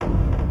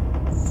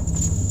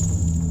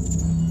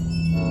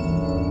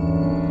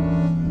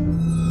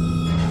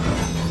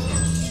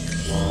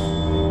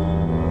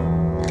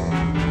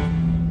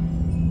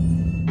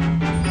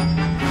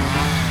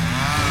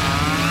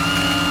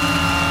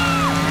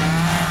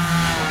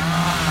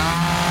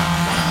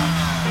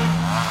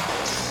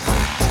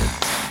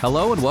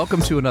Hello and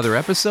welcome to another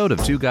episode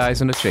of Two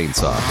Guys and a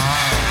Chainsaw.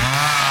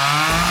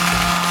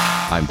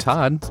 I'm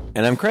Todd.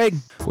 And I'm Craig.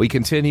 We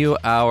continue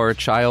our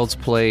Child's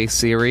Play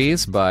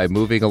series by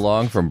moving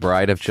along from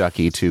Bride of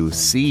Chucky to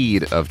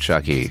Seed of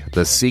Chucky,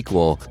 the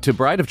sequel to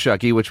Bride of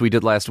Chucky, which we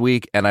did last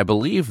week. And I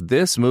believe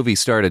this movie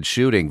started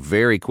shooting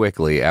very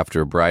quickly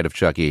after Bride of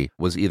Chucky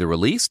was either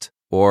released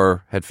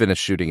or had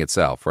finished shooting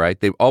itself, right?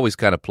 They've always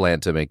kind of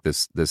planned to make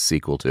this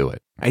sequel to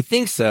it. I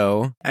think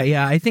so.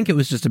 Yeah, I think it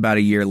was just about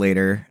a year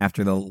later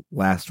after the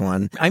last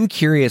one. I'm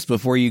curious,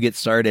 before you get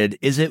started,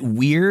 is it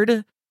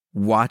weird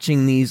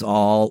watching these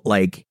all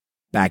like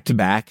back to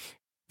back?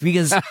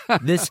 Because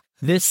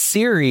this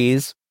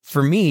series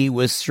for me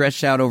was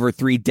stretched out over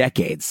 3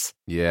 decades.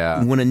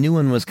 Yeah. When a new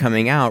one was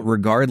coming out,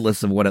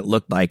 regardless of what it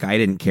looked like, I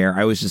didn't care.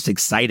 I was just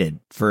excited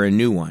for a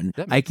new one.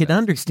 I could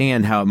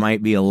understand how it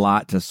might be a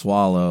lot to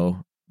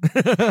swallow.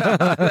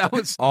 That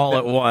was all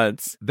at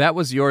once. That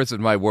was yours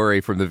and my worry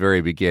from the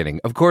very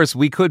beginning. Of course,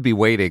 we could be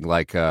waiting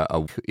like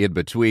in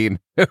between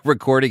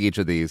recording each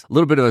of these. A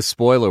little bit of a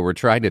spoiler, we're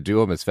trying to do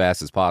them as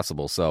fast as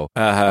possible. So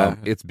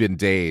it's been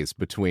days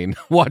between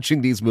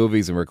watching these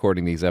movies and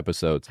recording these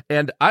episodes.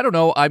 And I don't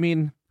know, I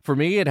mean, for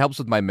me, it helps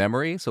with my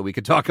memory, so we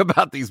could talk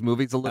about these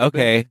movies a little bit.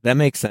 Okay, that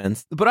makes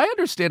sense. But I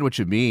understand what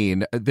you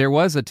mean. There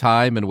was a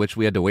time in which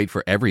we had to wait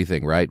for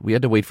everything, right? We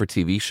had to wait for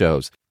TV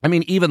shows. I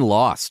mean, even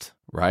Lost,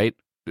 right?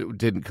 It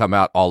didn't come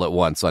out all at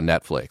once on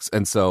Netflix.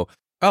 And so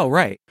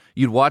right.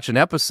 You'd watch an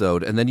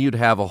episode and then you'd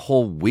have a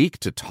whole week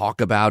to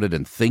talk about it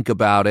and think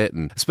about it.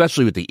 And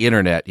especially with the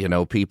internet, you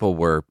know, people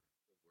were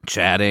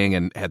chatting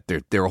and had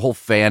their whole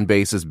fan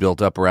bases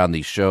built up around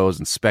these shows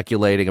and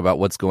speculating about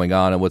what's going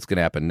on and what's going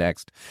to happen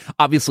next.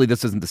 Obviously,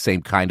 this isn't the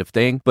same kind of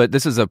thing, but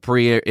this is a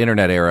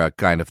pre-internet era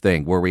kind of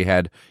thing where we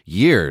had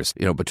years,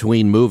 you know,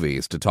 between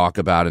movies to talk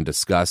about and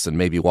discuss and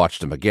maybe watch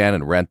them again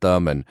and rent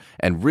them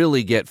and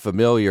really get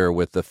familiar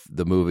with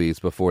the movies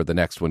before the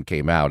next one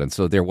came out. And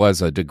so there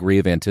was a degree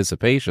of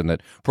anticipation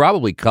that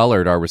probably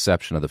colored our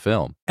reception of the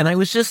film. And I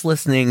was just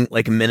listening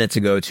like minutes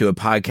ago to a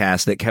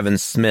podcast that Kevin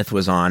Smith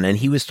was on, and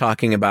he was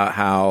talking about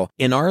how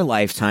in our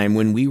lifetime,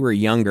 when we were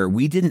younger,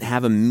 we didn't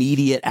have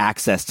immediate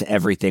access to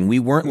everything. We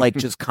weren't like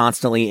just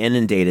constantly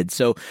inundated.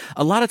 So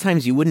a lot of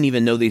times you wouldn't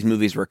even know these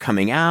movies were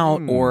coming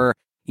out, or,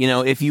 you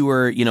know, if you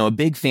were, you know, a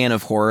big fan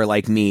of horror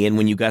like me, and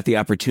when you got the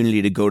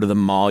opportunity to go to the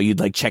mall, you'd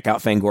like check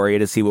out Fangoria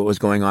to see what was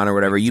going on or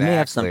whatever. Exactly. You may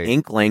have some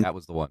inkling. That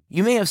was the one.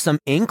 You may have some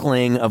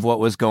inkling of what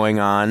was going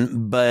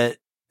on, but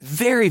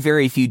very,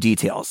 very few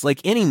details. Like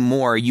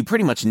anymore, you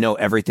pretty much know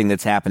everything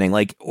that's happening.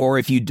 Like, or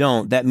if you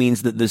don't, that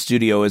means that the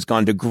studio has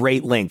gone to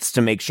great lengths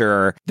to make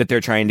sure that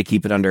they're trying to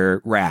keep it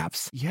under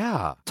wraps.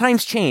 Yeah.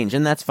 Times change,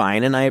 and that's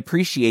fine. And I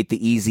appreciate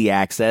the easy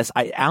access.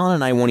 Alan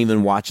and I won't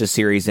even watch a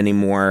series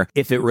anymore.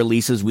 If it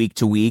releases week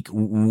to week,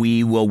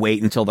 we will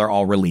wait until they're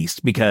all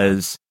released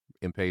because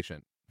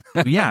impatient.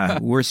 Yeah,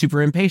 we're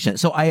super impatient.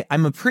 So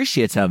I'm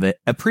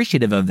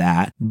appreciative of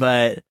that,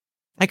 but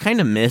I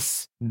kind of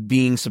miss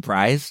being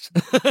surprised.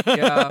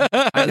 Yeah,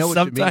 I know what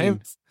sometimes. you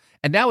mean.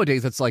 And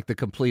nowadays, it's like the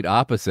complete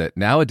opposite.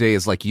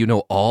 Nowadays, like, you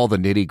know, all the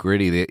nitty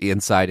gritty, the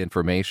inside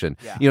information.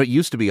 Yeah. You know, it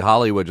used to be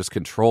Hollywood just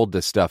controlled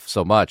this stuff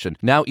so much. And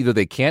now either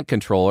they can't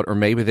control it or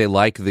maybe they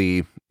like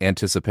the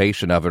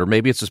anticipation of it, or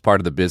maybe it's just part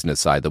of the business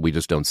side that we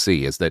just don't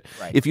see, is that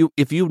right. if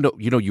you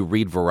know, you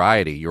read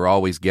Variety, you're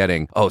always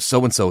getting, oh,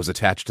 so-and-so is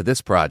attached to this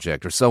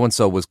project, or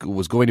so-and-so was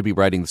going to be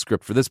writing the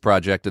script for this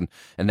project, and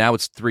now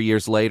it's 3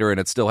 years later and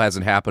it still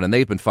hasn't happened, and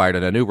they've been fired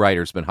and a new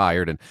writer's been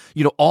hired, and,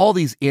 you know, all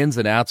these ins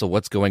and outs of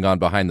what's going on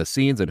behind the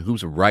scenes and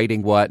who's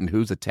writing what and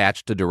who's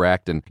attached to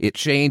direct, and it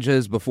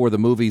changes before the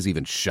movie's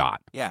even shot.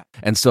 Yeah.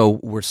 And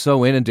so we're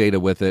so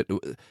inundated with it.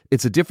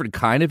 It's a different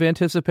kind of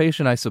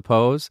anticipation, I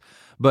suppose.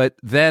 But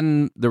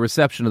then the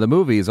reception of the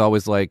movie is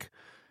always like,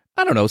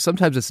 I don't know,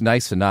 sometimes it's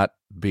nice to not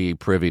be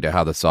privy to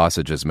how the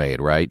sausage is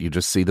made, right? You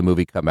just see the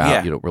movie come out.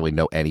 Yeah. You don't really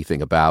know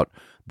anything about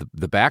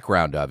the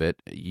background of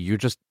it. You're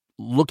just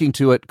looking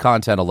to it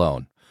content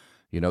alone.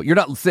 You know, you're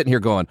not sitting here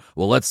going,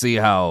 well, let's see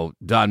how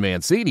Don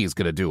Mancini is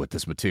going to do with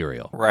this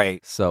material.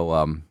 Right.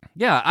 So,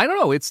 yeah, I don't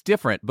know. It's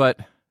different, but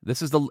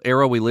this is the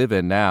era we live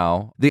in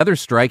now. The other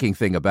striking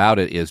thing about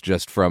it is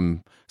just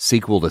from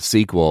sequel to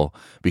sequel,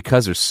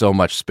 because there's so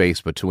much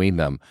space between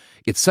them,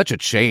 it's such a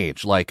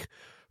change. Like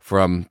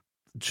from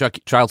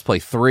Child's Play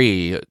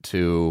 3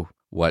 to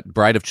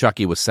Bride of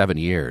Chucky was 7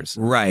 years.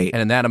 Right.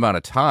 And in that amount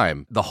of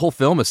time, the whole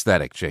film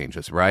aesthetic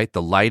changes, right?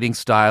 The lighting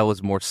style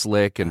is more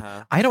slick. And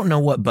I don't know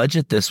what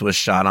budget this was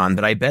shot on,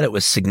 but I bet it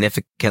was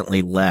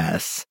significantly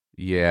less.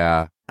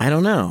 Yeah. I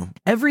don't know.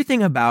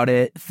 Everything about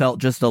it felt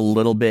just a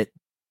little bit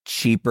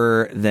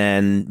cheaper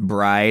than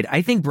Bride.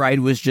 I think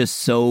Bride was just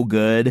so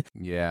good,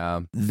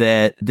 yeah,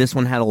 that this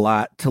one had a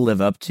lot to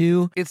live up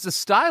to. It's a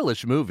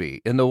stylish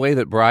movie in the way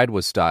that Bride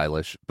was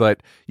stylish,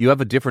 but you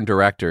have a different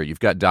director. You've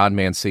got Don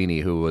Mancini,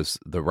 who was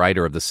the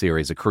writer of the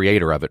series, a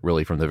creator of it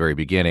really from the very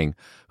beginning,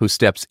 who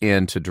steps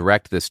in to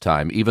direct this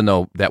time, even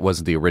though that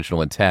wasn't the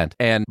original intent.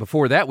 And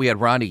before that, we had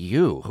Ronnie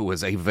Yu, who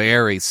was a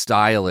very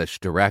stylish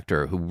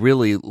director who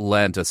really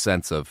lent a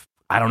sense of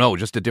I don't know,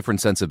 just a different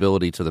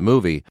sensibility to the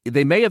movie.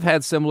 They may have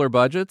had similar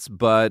budgets,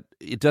 but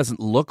it doesn't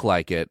look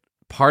like it.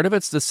 Part of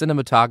it's the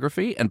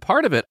cinematography, and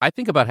part of it, I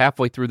think about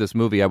halfway through this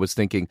movie, I was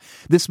thinking,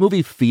 this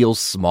movie feels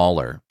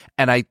smaller.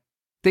 And I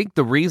think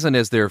the reason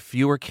is there are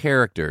fewer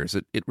characters.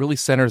 It really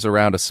centers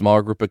around a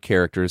smaller group of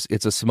characters.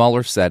 It's a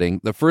smaller setting.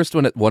 The first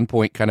one at one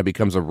point kind of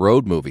becomes a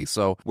road movie.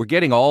 So we're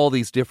getting all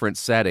these different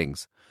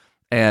settings.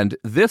 And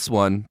this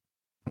one,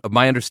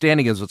 my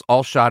understanding is it's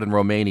all shot in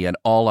Romania and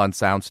all on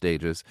sound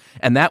stages.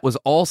 And that was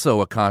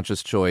also a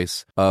conscious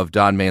choice of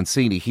Don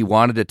Mancini. He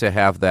wanted it to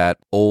have that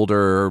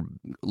older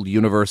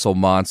Universal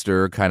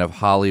monster kind of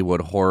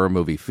Hollywood horror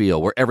movie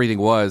feel where everything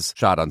was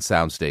shot on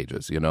sound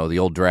stages. You know, the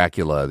old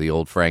Dracula, the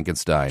old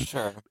Frankenstein.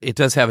 Sure. It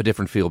does have a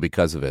different feel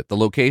because of it. The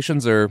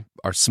locations are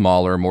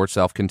smaller, more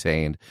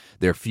self-contained.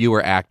 There are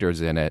fewer actors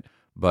in it.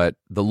 But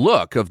the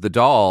look of the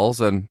dolls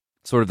and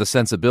sort of the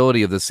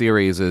sensibility of the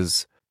series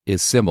is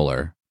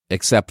similar,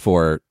 except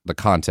for the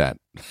content,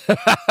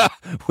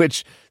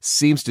 which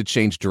seems to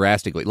change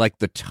drastically. Like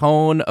the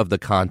tone of the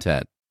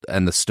content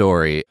and the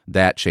story,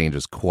 that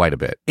changes quite a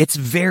bit. It's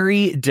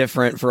very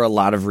different for a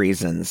lot of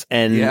reasons.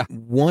 And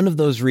one of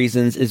those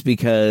reasons is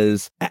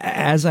because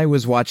as I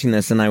was watching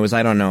this and I was,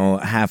 I don't know,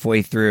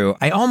 halfway through,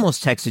 I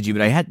almost texted you,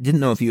 but I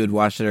didn't know if you had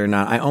watched it or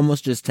not. I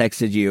almost just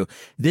texted you.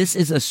 This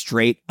is a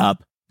straight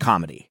up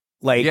comedy.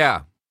 Like,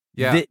 yeah.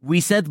 We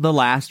said the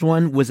last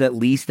one was at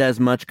least as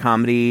much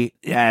comedy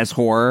as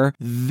horror.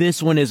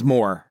 This one is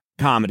more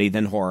comedy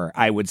than horror,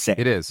 I would say.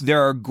 It is.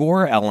 There are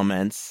gore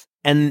elements,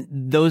 and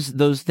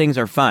those things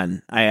are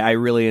fun. I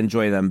really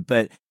enjoy them.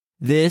 But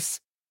this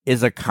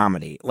is a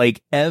comedy.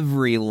 Like,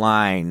 every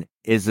line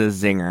is a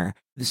zinger.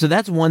 So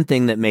that's one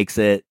thing that makes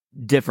it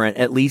different,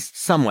 at least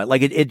somewhat.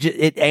 Like,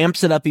 it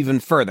amps it up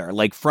even further.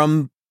 Like,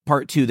 from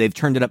part 2, they've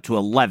turned it up to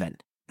 11.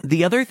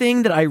 The other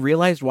thing that I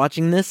realized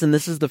watching this, and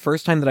this is the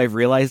first time that I've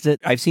realized it,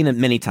 I've seen it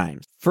many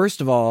times.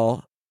 First of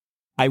all,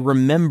 I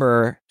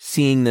remember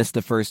seeing this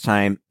the first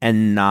time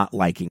and not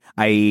liking it.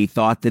 I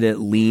thought that it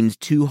leaned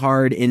too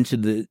hard into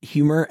the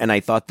humor, and I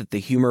thought that the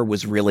humor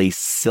was really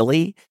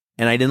silly,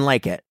 and I didn't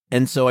like it.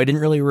 And so I didn't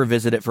really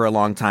revisit it for a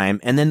long time.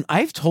 And then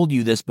I've told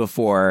you this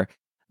before.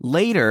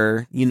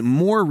 Later,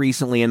 more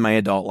recently in my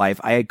adult life,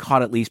 I had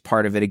caught at least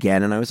part of it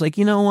again, and I was like,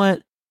 you know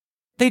what?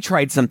 They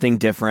tried something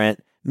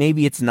different.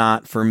 Maybe it's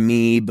not for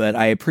me, but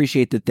I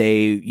appreciate that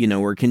they,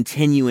 were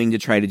continuing to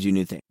try to do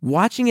new things.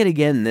 Watching it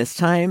again this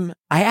time,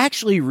 I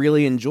actually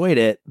really enjoyed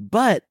it,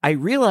 but I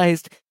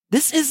realized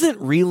this isn't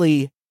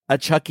really a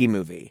Chucky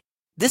movie.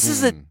 This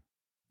is a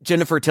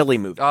Jennifer Tilly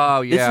movie. Oh,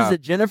 yeah. This is a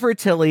Jennifer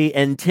Tilly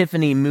and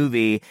Tiffany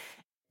movie,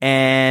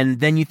 and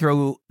then you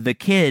throw the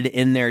kid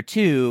in there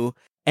too,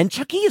 and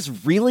Chucky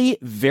is really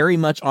very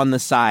much on the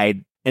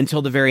side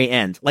until the very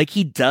end. Like,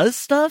 he does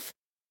stuff,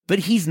 but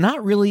he's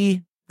not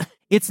really...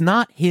 It's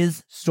not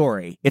his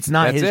story. It's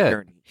not his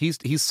journey. He's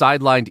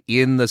sidelined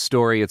in the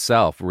story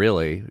itself,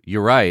 really.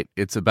 You're right.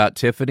 It's about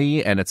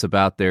Tiffany and it's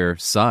about their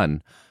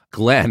son,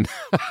 Glenn,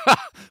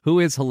 who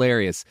is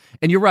hilarious.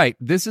 And you're right.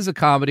 This is a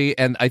comedy.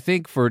 And I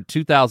think for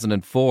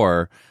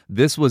 2004,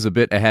 this was a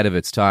bit ahead of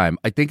its time.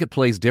 I think it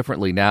plays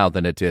differently now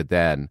than it did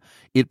then.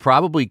 It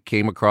probably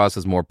came across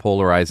as more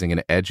polarizing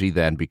and edgy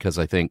then because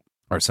I think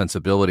our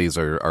sensibilities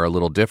are a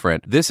little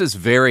different. This is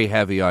very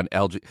heavy on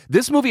LG.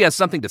 This movie has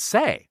something to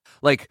say.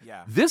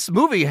 This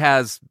movie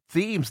has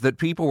themes that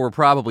people were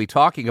probably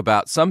talking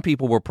about, some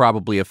people were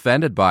probably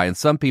offended by, and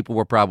some people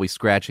were probably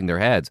scratching their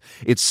heads.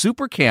 It's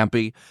super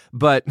campy,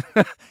 but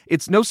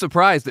it's no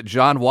surprise that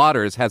John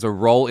Waters has a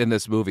role in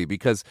this movie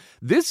because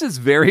this is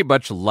very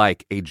much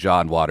like a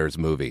John Waters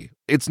movie.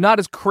 It's not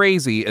as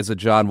crazy as a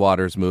John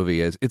Waters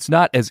movie is. It's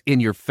not as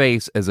in your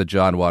face as a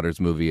John Waters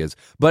movie is,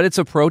 but it's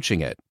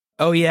approaching it.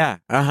 Oh, yeah.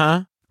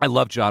 Uh-huh. I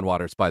love John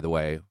Waters, by the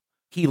way.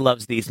 He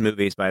loves these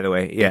movies, by the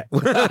way. Yeah.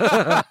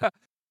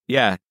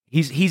 Yeah.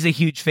 He's a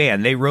huge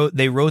fan. They wrote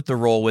the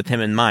role with him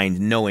in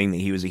mind, knowing that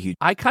he was a huge...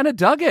 I kind of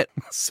dug it.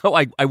 So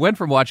I went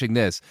from watching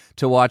this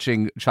to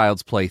watching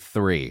Child's Play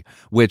 3,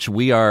 which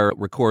we are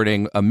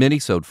recording a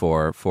mini-sode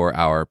for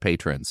our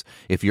patrons.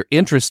 If you're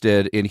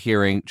interested in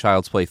hearing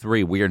Child's Play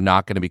 3, we are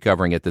not going to be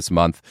covering it this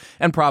month,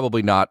 and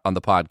probably not on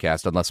the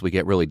podcast unless we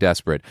get really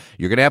desperate.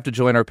 You're going to have to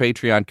join our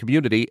Patreon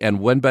community, and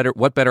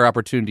what better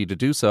opportunity to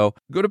do so?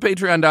 Go to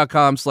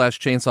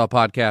patreon.com/Chainsaw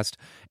Podcast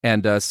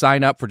and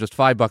sign up for just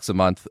 $5 a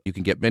month. You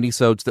can get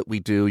mini-sodes that we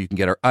do. You can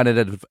get our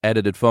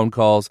unedited phone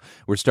calls.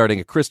 We're starting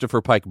a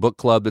Christopher Pike book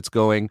club that's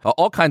going.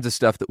 All kinds of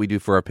stuff that we do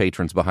for our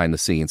patrons behind the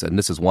scenes, and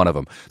this is one of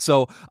them.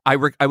 So I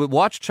would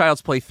watch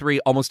Child's Play 3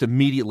 almost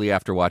immediately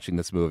after watching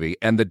this movie,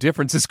 and the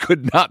differences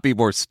could not be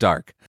more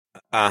stark.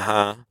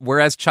 Uh-huh.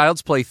 Whereas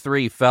Child's Play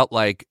 3 felt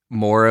like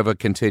more of a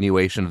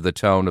continuation of the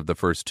tone of the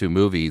first two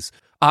movies.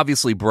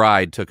 Obviously,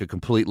 Bride took a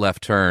complete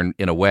left turn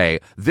in a way.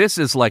 This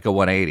is like a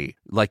 180.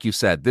 Like you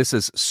said, this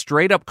is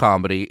straight up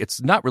comedy.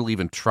 It's not really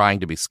even trying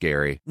to be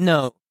scary.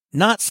 No,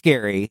 not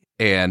scary.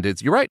 And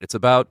you're right. It's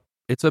about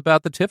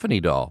the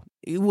Tiffany doll.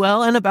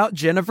 Well, and about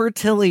Jennifer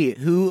Tilly,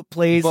 who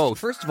plays... Both.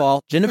 First of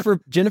all,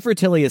 Jennifer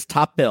Tilly is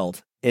top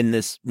billed in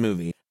this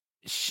movie.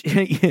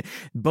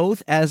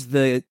 both as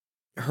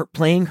her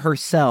playing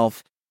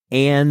herself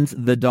and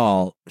the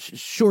doll,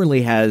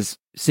 surely has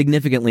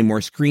significantly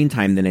more screen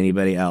time than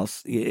anybody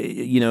else.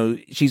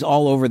 She's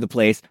all over the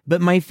place.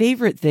 But my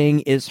favorite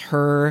thing is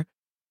her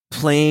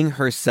playing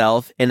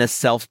herself in a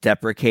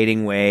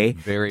self-deprecating way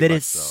that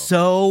is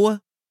so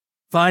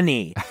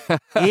funny.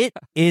 It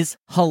is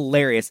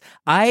hilarious.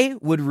 I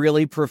would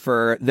really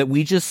prefer that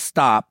we just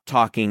stop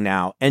talking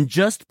now and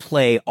just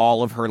play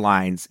all of her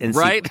lines in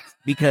sequence,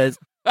 because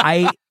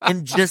I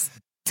am just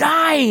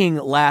dying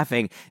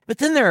laughing. But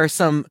then there are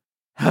some,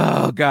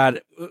 oh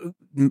God,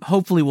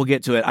 hopefully we'll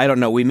get to it. I don't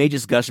know. We may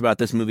just gush about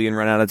this movie and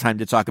run out of time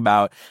to talk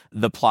about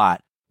the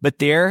plot. But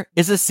there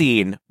is a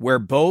scene where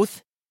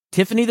both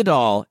Tiffany the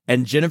doll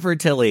and Jennifer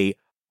Tilly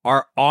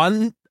are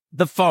on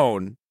the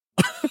phone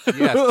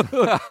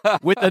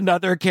with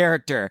another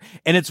character.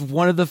 And it's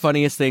one of the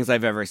funniest things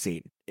I've ever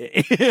seen.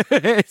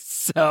 It's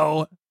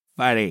so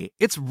funny.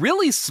 It's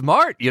really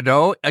smart,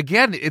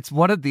 Again, it's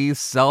one of these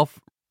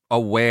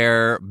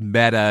self-aware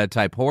meta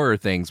type horror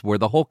things where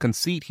the whole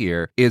conceit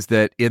here is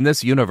that in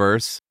this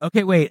universe...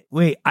 Okay, wait.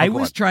 I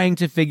was trying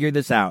to figure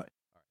this out.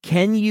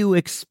 Can you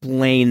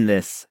explain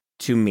this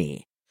to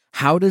me?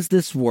 How does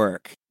this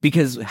work?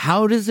 Because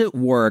how does it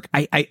work?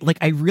 I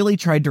really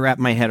tried to wrap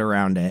my head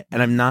around it,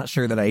 and I'm not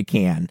sure that I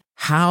can.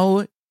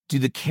 How do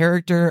the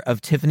character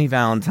of Tiffany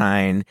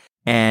Valentine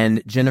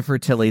and Jennifer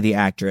Tilly, the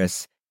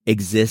actress,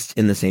 exist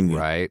in the same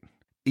universe? Right.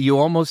 You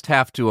almost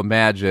have to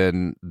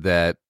imagine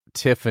that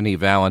Tiffany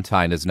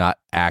Valentine is not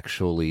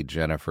actually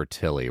Jennifer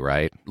Tilly,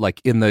 right?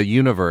 Like in the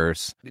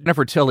universe,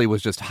 Jennifer Tilly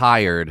was just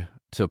hired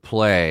to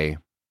play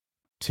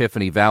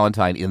Tiffany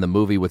Valentine in the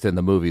movie within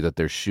the movie that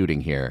they're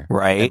shooting here.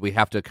 Right. And we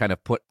have to kind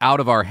of put out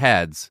of our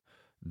heads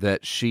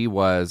that she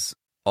was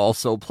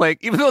also playing,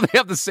 even though they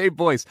have the same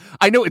voice.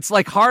 I know it's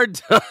like hard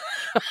to...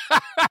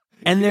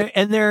 and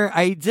they're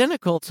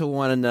identical to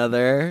one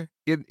another.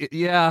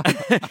 Yeah.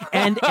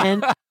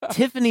 and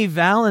Tiffany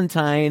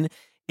Valentine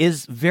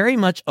is very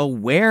much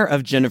aware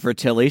of Jennifer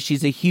Tilly.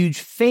 She's a huge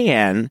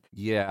fan.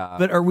 Yeah.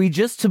 But are we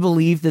just to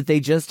believe that they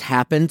just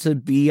happen to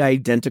be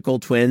identical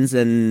twins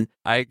and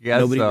I guess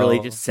nobody really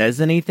just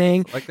says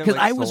anything? Because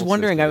I was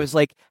wondering, I was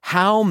like,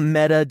 how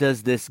meta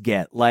does this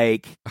get?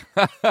 Like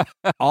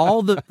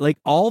all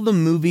the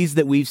movies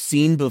that we've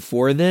seen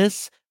before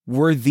this,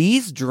 were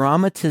these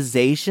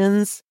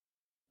dramatizations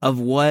of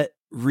what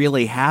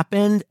really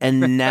happened,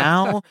 and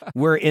now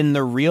we're in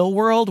the real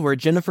world where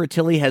Jennifer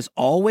Tilly has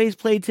always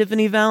played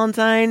Tiffany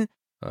Valentine?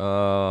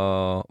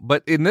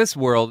 But in this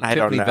world,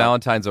 Tiffany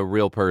Valentine's a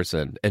real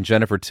person, and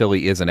Jennifer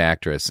Tilly is an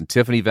actress, and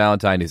Tiffany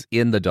Valentine is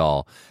in the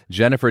doll.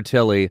 Jennifer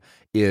Tilly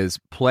is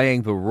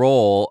playing the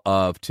role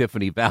of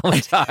Tiffany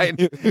Valentine.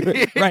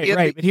 Right.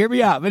 But hear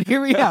me out.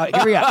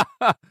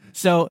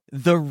 So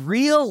the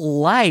real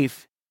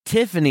life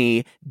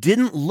Tiffany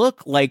didn't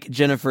look like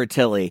Jennifer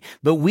Tilly,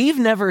 but we've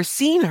never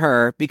seen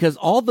her because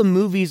all the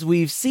movies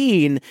we've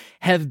seen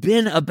have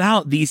been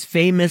about these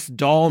famous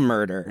doll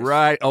murders.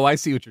 Right. Oh, I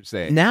see what you're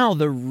saying. Now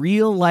the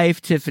real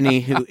life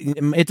Tiffany, who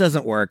it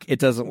doesn't work.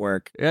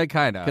 Yeah,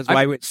 kind of. Because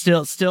why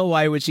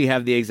would she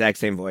have the exact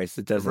same voice?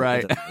 It doesn't.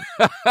 Right.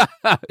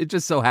 It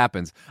just so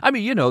happens. I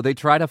mean, they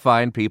try to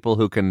find people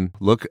who can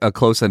look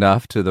close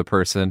enough to the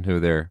person who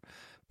they're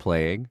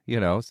playing,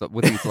 so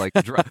with these like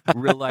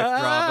real life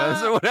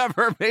dramas or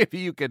whatever, maybe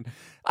you can.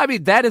 I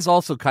mean, that is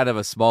also kind of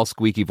a small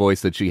squeaky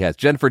voice that she has.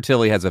 Jennifer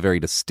Tilly has a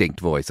very distinct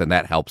voice, and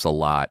that helps a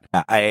lot.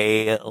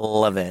 I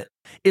love it.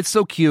 It's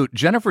so cute.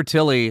 Jennifer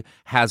Tilly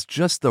has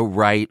just the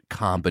right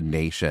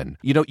combination.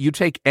 You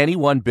take any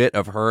one bit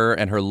of her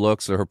and her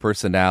looks or her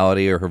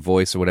personality or her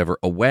voice or whatever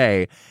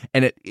away,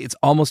 and it's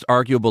almost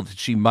arguable that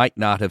she might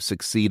not have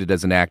succeeded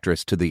as an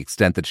actress to the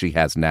extent that she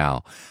has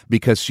now,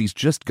 because she's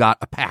just got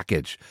a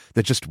package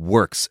that just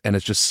works and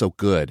it's just so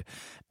good.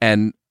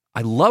 And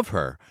I love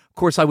her. Of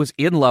course, I was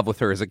in love with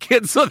her as a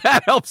kid, so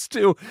that helps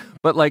too.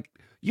 But like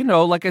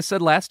I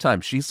said last time,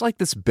 she's like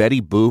this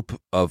Betty Boop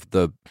of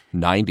the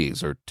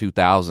 90s or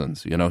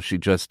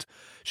 2000s.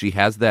 She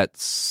has that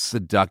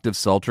seductive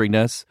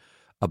sultriness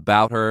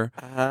about her.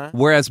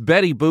 Whereas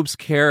Betty Boop's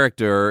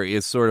character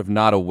is sort of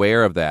not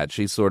aware of that.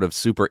 She's sort of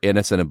super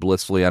innocent and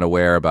blissfully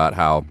unaware about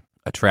how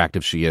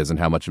attractive she is and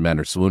how much men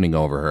are swooning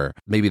over her.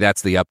 Maybe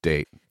that's the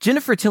update.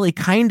 Jennifer Tilly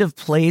kind of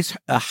plays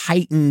a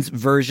heightened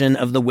version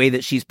of the way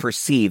that she's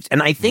perceived.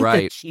 And I think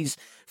that she's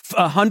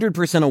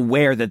 100%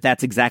 aware that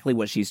that's exactly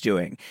what she's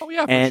doing. Oh,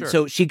 yeah, for and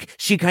sure. so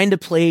she kind of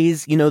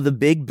plays, the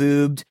big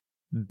boobed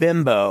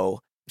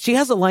bimbo. She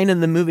has a line in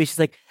the movie. She's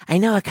like, I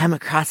know I come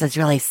across as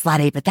really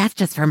slutty, but that's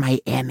just for my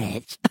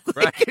image.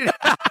 Right.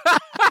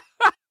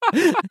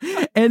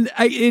 And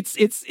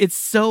it's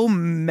so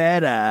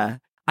meta.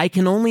 I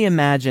can only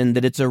imagine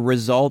that it's a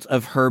result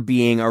of her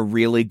being a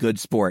really good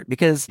sport,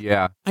 because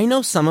I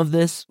know some of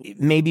this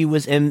maybe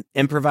was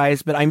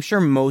improvised, but I'm sure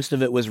most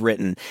of it was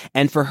written.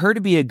 And for her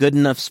to be a good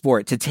enough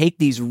sport to take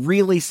these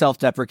really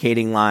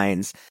self-deprecating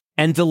lines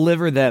and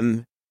deliver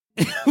them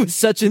with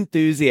such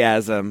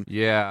enthusiasm.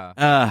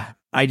 Yeah.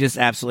 I just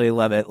absolutely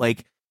love it.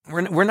 Like,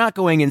 we're not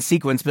going in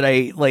sequence, but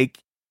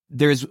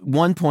there's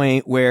one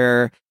point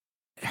where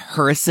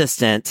her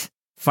assistant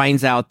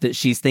finds out that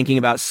she's thinking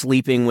about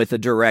sleeping with a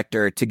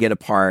director to get a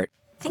part.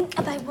 Think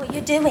about what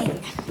you're doing.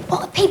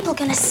 What are people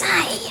going to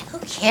say? Who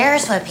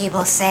cares what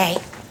people say?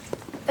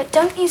 But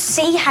don't you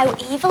see how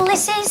evil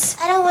this is?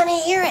 I don't want to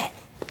hear it.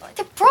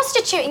 You're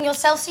prostituting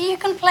yourself so you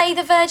can play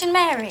the Virgin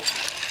Mary.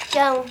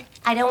 Joan,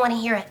 I don't want to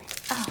hear it.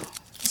 Oh,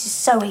 this is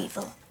so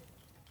evil.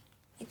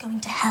 You're going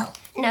to hell.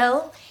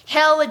 No,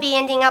 hell would be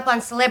ending up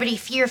on Celebrity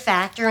Fear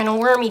Factor in a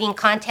worm-eating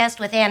contest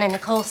with Anna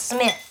Nicole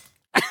Smith.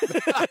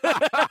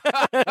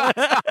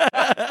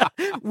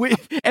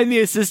 And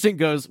the assistant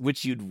goes,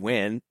 which you'd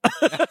win.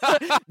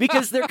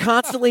 Because they're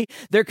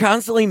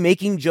constantly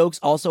making jokes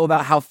also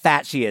about how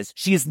fat she is.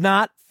 She is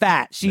not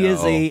fat. She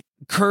is a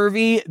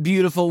curvy,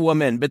 beautiful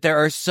woman, but there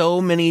are so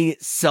many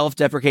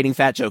self-deprecating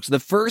fat jokes. The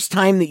first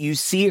time that you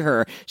see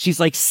her, she's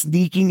like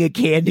sneaking a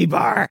candy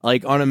bar,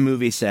 like on a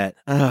movie set.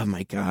 Oh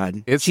my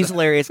God. She's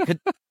hilarious.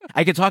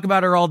 I could talk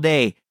about her all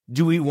day.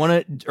 Are we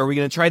going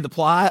to try the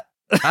plot?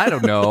 I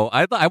don't know.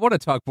 I want to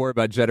talk more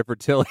about Jennifer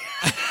Tilly.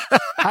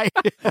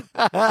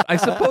 I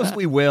suppose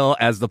we will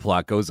as the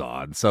plot goes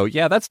on. So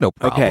yeah, that's no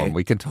problem. Okay.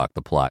 We can talk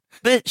the plot.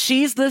 But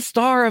she's the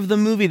star of the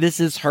movie. This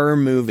is her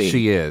movie.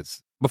 She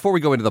is. Before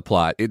we go into the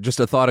plot, just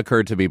a thought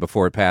occurred to me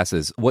before it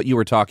passes. What you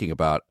were talking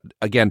about,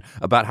 again,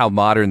 about how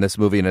modern this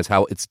movie and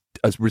how it's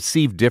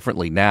received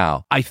differently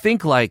now. I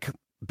think like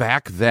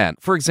back then,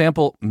 for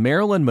example,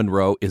 Marilyn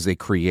Monroe is a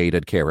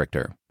created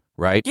character.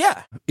 Right?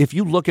 Yeah. If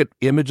you look at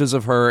images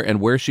of her and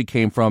where she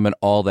came from and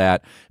all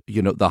that,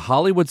 the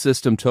Hollywood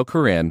system took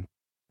her in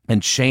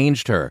and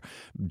changed her,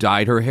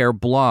 dyed her hair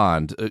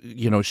blonde.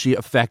 She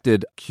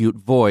affected cute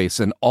voice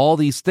and all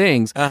these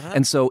things. Uh-huh.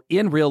 And so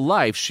in real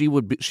life, she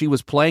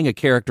was playing a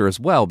character as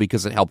well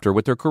because it helped her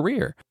with her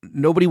career.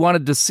 Nobody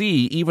wanted to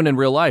see, even in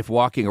real life,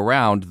 walking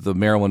around the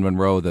Marilyn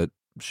Monroe that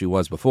she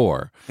was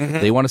before. Mm-hmm.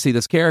 They want to see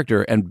this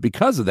character, and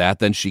because of that,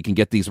 then she can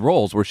get these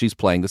roles where she's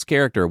playing this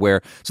character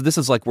so this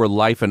is like where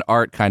life and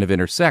art kind of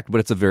intersect, but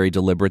it's a very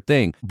deliberate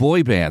thing.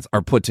 Boy bands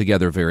are put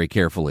together very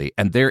carefully,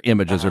 and their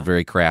images are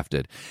very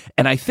crafted.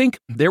 And I think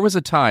there was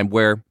a time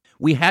where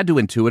we had to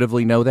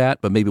intuitively know that,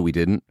 but maybe we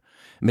didn't.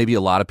 Maybe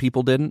a lot of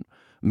people didn't.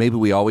 Maybe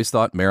we always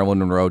thought Marilyn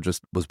Monroe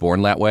just was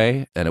born that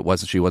way, and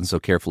she wasn't so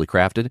carefully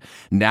crafted.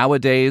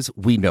 Nowadays,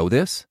 we know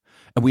this.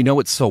 And we know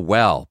it so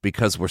well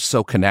because we're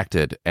so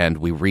connected and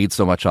we read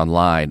so much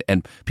online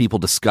and people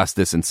discuss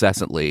this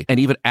incessantly. And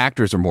even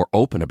actors are more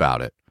open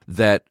about it,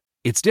 that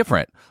it's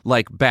different.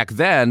 Like back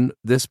then,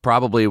 this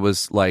probably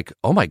was like,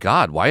 oh my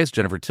God, why is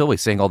Jennifer Tilly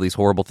saying all these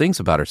horrible things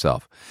about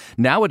herself?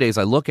 Nowadays,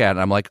 I look at it and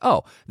I'm like,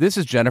 oh, this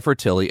is Jennifer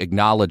Tilly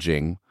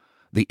acknowledging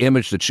the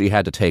image that she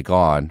had to take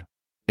on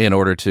in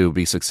order to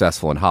be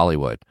successful in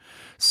Hollywood.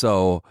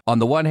 So on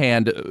the one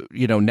hand,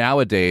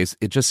 nowadays,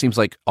 it just seems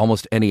like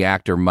almost any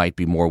actor might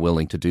be more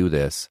willing to do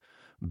this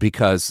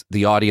because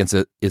the audience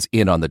is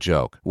in on the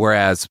joke.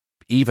 Whereas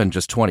even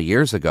just 20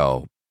 years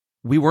ago,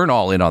 we weren't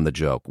all in on the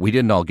joke. We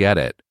didn't all get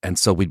it. And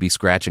so we'd be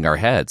scratching our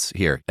heads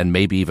here and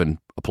maybe even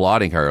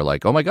applauding her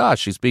like, oh my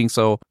gosh, she's being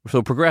so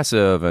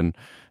progressive and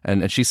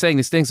she's saying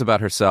these things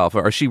about herself,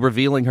 or is she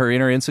revealing her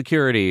inner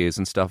insecurities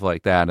and stuff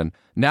like that? And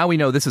now we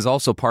know this is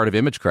also part of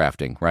image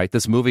crafting, right?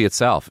 This movie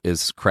itself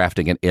is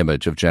crafting an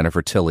image of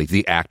Jennifer Tilly,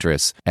 the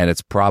actress, and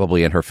it's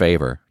probably in her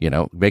favor.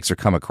 Makes her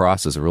come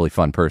across as a really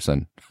fun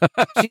person.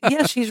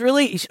 She's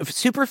really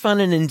super fun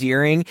and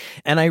endearing.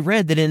 And I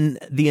read that in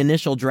the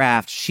initial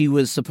draft, she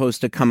was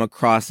supposed to come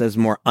across as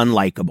more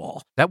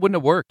unlikable. That wouldn't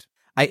have worked.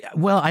 I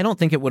don't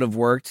think it would have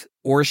worked,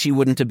 or she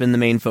wouldn't have been the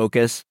main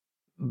focus.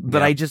 But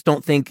yeah. I just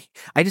don't think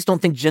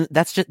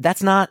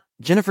that's not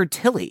Jennifer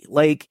Tilly.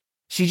 Like,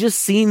 she just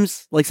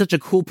seems like such a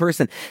cool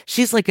person.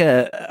 She's like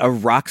a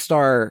rock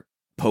star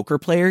poker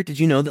player. Did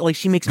you know that? Like,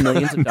 she makes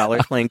millions of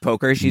dollars playing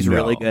poker. She's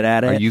really good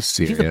at it. Are you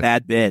serious? She's a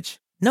bad bitch.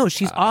 No,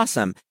 she's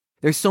awesome.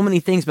 There's so many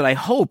things, but I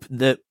hope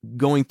that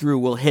going through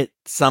will hit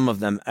some of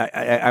them.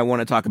 I want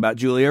to talk about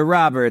Julia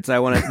Roberts.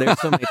 There's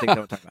so many things I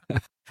want to talk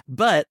about.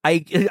 But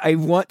I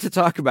want to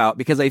talk about,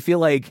 because I feel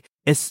like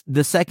it's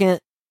the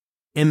second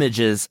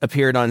images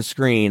appeared on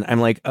screen,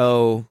 I'm like,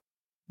 oh,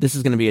 this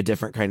is going to be a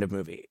different kind of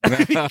movie.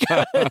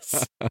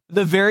 Because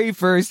the very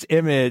first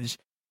image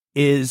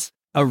is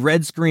a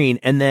red screen,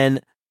 and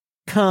then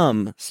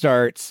cum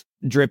starts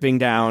dripping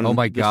down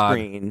the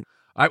screen.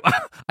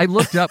 I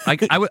looked up.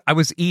 I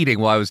was eating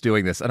while I was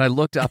doing this, and I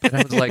looked up, and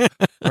I was like,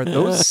 "Are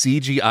those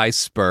CGI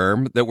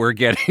sperm that we're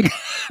getting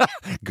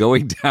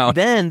going down?"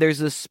 Then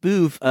there's a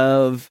spoof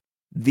of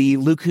the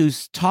Luke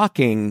Who's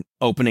Talking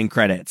opening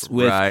credits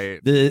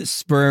with the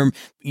sperm,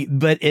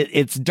 but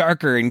it's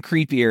darker and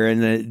creepier,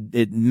 and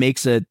it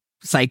makes a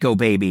psycho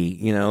baby.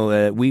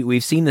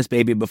 We've seen this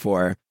baby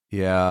before.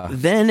 Yeah.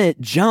 Then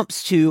it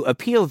jumps to a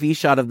POV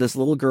shot of this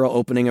little girl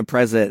opening a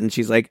present, and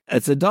she's like,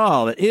 it's a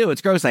doll. Ew,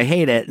 it's gross. I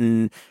hate it.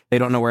 And they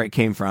don't know where it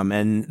came from.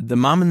 And the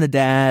mom and the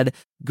dad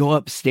go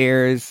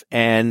upstairs,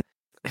 and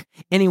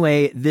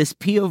anyway, this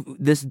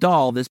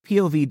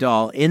POV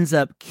doll ends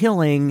up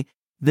killing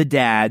the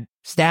dad,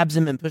 stabs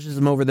him and pushes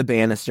him over the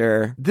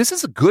banister. This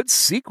is a good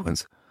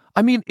sequence.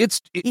 I mean,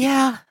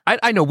 Yeah.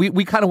 I know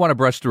we kind of want to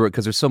brush through it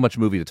because there's so much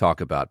movie to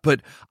talk about,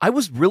 but I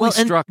was really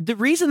struck. The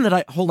reason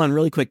that hold on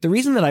really quick, the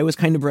reason that I was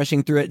kind of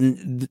brushing through it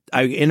and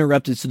I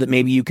interrupted so that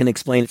maybe you can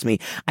explain it to me,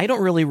 I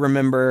don't really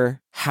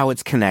remember how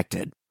it's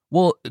connected.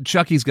 Well,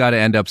 Chucky's got to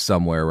end up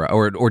somewhere,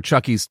 or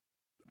Chucky's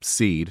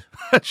seed,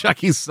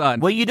 Chucky's son.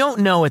 Well, you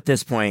don't know at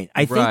this point.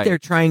 I think they're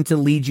trying to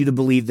lead you to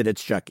believe that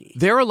it's Chucky.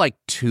 There are like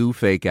 2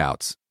 fake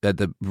outs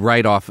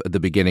right off at the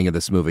beginning of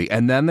this movie,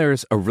 and then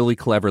there's a really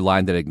clever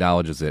line that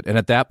acknowledges it. And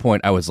at that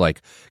point, I was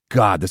like,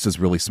 God, this is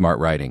really smart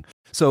writing.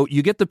 So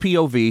you get the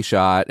POV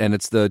shot, and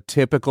it's the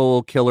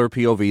typical killer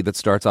POV that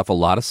starts off a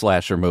lot of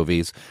slasher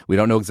movies. We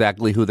don't know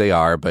exactly who they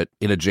are, but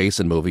in a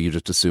Jason movie, you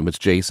just assume it's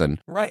Jason.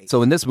 Right.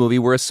 So in this movie,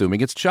 we're assuming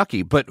it's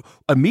Chucky. But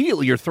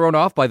immediately you're thrown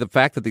off by the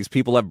fact that these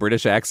people have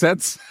British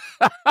accents.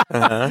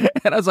 And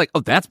I was like, oh,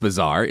 that's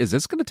bizarre. Is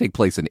this going to take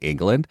place in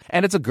England?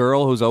 And it's a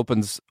girl who's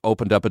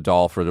opened up a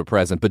doll for the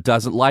present, but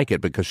doesn't like it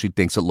because she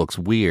thinks it looks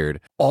weird.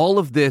 All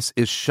of this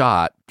is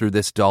shot through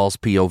this doll's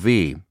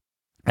POV.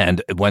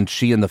 And when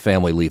she and the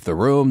family leave the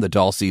room, the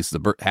doll sees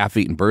the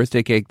half-eaten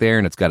birthday cake there,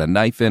 and it's got a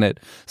knife in it.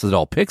 So the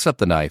doll picks up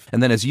the knife,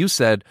 and then, as you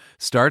said,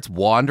 starts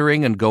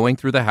wandering and going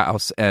through the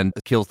house and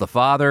kills the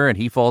father, and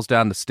he falls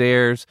down the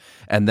stairs,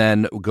 and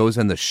then goes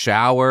in the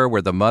shower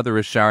where the mother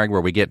is showering,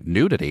 where we get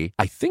nudity.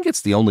 I think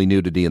it's the only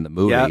nudity in the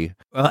movie.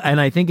 Yeah. And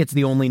I think it's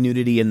the only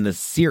nudity in the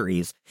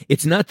series.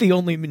 It's not the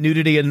only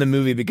nudity in the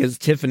movie because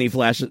Tiffany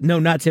flashes... No,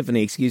 not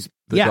Tiffany, excuse me.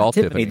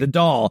 Tiffany. The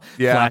doll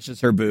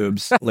flashes her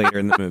boobs later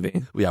in the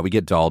movie. Yeah, we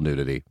get doll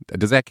nudity.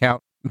 Does that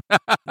count?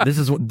 This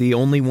is the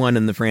only one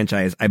in the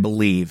franchise, I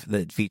believe,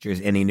 that features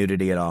any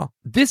nudity at all.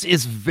 This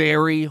is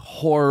very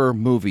horror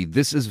movie.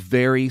 This is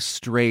very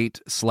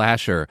straight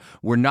slasher.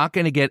 We're not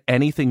going to get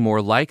anything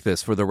more like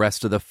this for the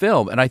rest of the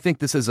film. And I think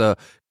this is a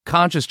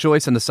conscious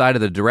choice on the side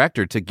of the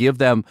director to give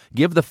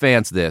the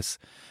fans this,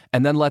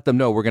 and then let them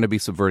know we're going to be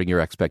subverting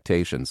your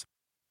expectations.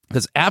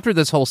 Because after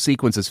this whole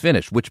sequence is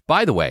finished, which,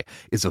 by the way,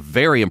 is a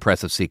very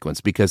impressive sequence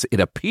because it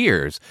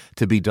appears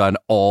to be done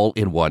all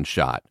in one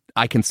shot.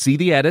 I can see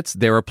the edits.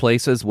 There are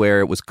places where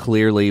it was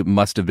clearly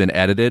must have been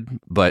edited,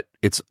 but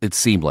it's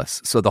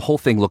seamless. So the whole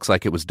thing looks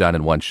like it was done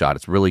in one shot.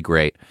 It's really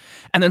great.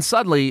 And then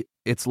suddenly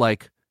it's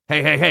like,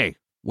 hey,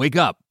 wake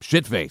up,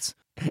 shitface.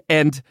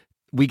 And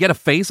we get a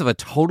face of a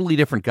totally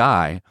different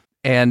guy.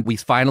 And we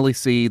finally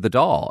see the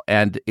doll,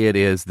 and it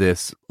is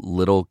this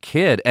little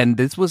kid. And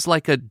this was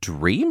like a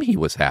dream he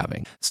was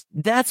having.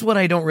 That's what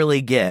I don't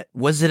really get.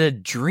 Was it a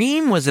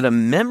dream? Was it a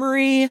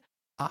memory?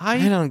 I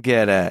don't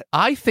get it.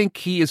 I think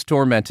he is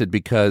tormented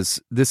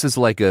because this is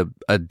like a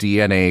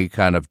DNA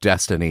kind of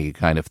destiny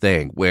kind of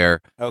thing where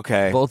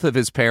both of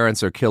his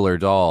parents are killer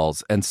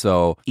dolls. And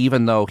so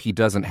even though he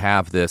doesn't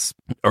have this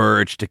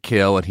urge to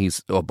kill and he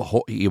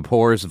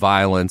abhors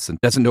violence and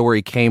doesn't know where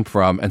he came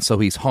from, and so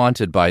he's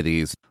haunted by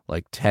these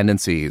like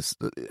tendencies.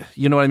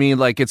 You know what I mean?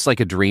 Like it's like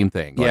a dream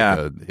thing.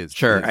 Yeah,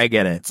 I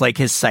get it. It's like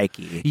his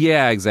psyche.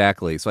 Yeah,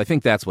 exactly. So I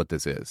think that's what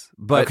this is.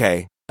 But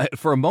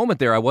for a moment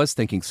there, I was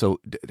thinking, so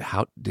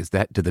how did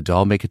the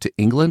doll make it to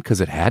England? Because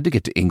it had to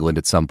get to England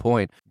at some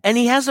point. And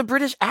he has a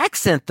British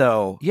accent,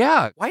 though.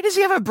 Yeah. Why does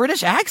he have a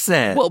British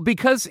accent? Well,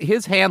 because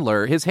his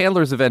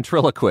handler's a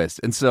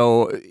ventriloquist. And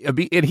so,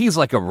 and he's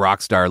like a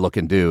rock star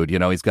looking dude. You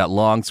know, he's got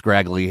long,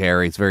 scraggly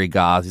hair. He's very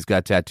goth. He's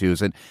got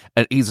tattoos. And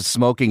he's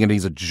smoking and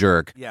he's a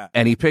jerk. Yeah.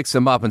 And he picks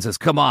him up and says,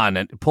 come on,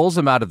 and pulls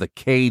him out of the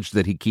cage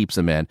that he keeps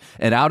him in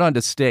and out onto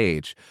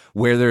stage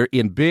where they're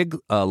in big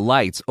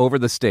lights over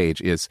the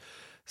stage is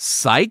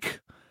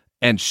Psych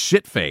and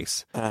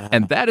Shitface.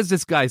 And that is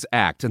this guy's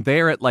act. And they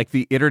are at like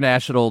the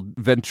International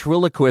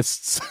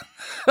Ventriloquists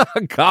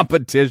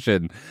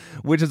competition,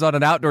 which is on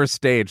an outdoor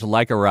stage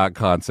like a rock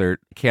concert.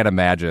 Can't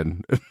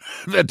imagine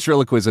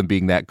ventriloquism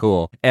being that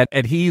cool.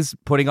 And he's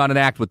putting on an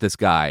act with this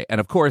guy. And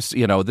of course,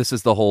 you know, this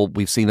is the whole,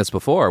 we've seen this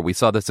before. We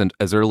saw this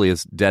as early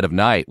as Dead of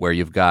Night, where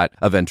you've got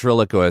a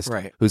ventriloquist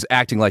who's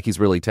acting like he's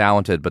really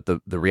talented, but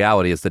the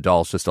reality is the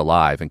doll's just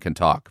alive and can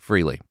talk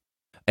freely.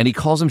 And he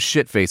calls him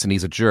Shitface, and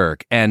he's a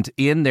jerk. And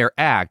in their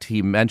act,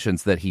 he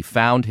mentions that he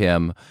found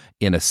him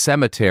in a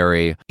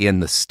cemetery in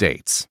the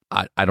States.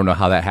 I don't know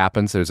how that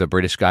happens. There's a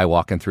British guy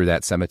walking through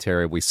that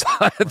cemetery we saw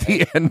at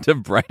the end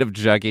of Bride of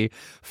Chucky,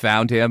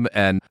 found him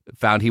and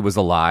found he was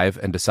alive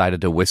and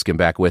decided to whisk him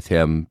back with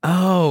him.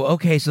 Oh,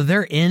 okay. So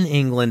they're in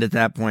England at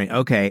that point.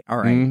 Okay. All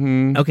right.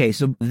 Mm-hmm. Okay.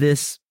 So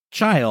this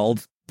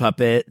child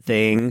puppet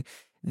thing,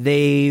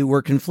 they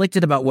were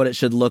conflicted about what it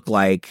should look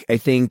like.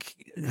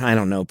 I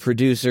don't know,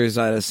 producers,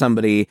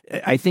 somebody.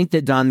 I think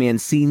that Don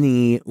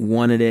Mancini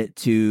wanted it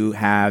to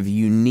have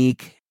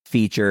unique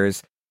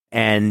features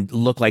and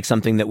look like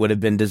something that would have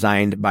been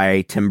designed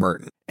by Tim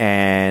Burton.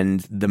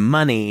 And the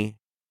money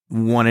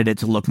wanted it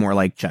to look more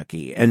like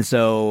Chucky. And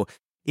so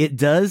it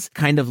does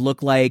kind of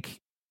look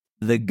like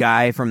the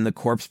guy from The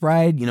Corpse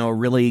Bride, you know, a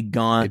really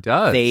gaunt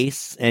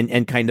face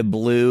and kind of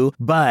blue.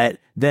 But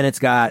then it's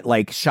got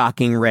like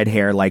shocking red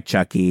hair like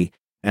Chucky.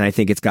 And I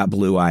think it's got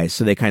blue eyes,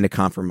 so they kind of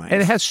compromise.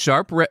 And it has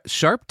sharp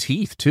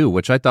teeth, too,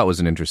 which I thought was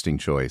an interesting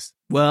choice.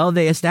 Well,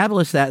 they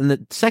established that in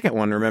the second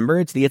one, remember?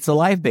 It's the It's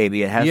Alive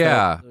baby. It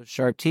has those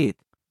sharp teeth.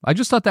 I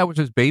just thought that was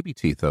his baby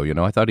teeth, though.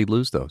 I thought he'd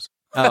lose those.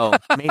 Oh,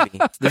 maybe.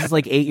 This is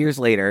like 8 years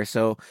later,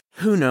 so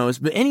who knows?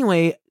 But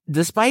anyway,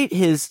 despite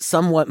his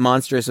somewhat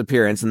monstrous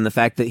appearance and the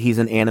fact that he's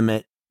an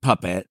animate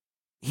puppet,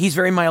 he's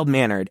very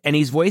mild-mannered, and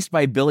he's voiced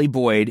by Billy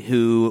Boyd,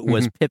 who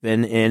was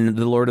Pippin in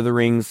the Lord of the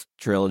Rings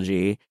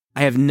trilogy.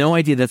 I have no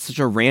idea. That's such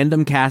a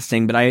random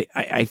casting, but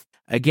I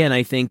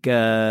think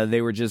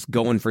they were just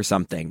going for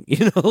something.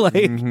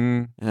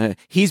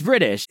 He's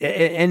British,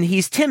 and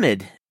he's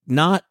timid,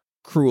 not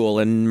cruel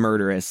and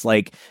murderous.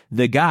 Like,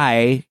 the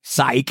guy,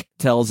 Psych,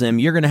 tells him,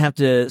 you're going to have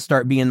to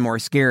start being more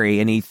scary,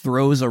 and he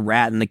throws a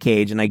rat in the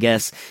cage, and I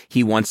guess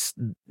he wants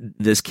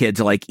this kid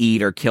to, like,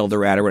 eat or kill the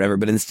rat or whatever,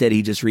 but instead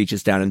he just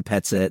reaches down and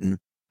pets it.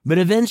 But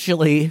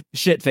eventually,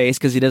 shitface,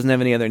 because he doesn't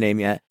have any other name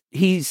yet,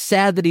 he's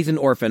sad that he's an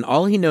orphan.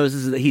 All he knows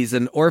is that he's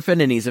an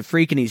orphan and he's a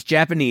freak and he's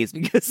Japanese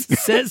because it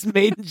says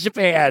made in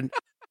Japan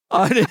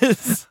on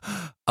his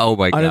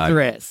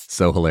wrist.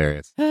 So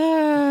hilarious.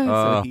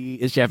 So he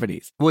is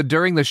Japanese. Well,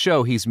 during the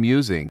show, he's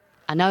musing.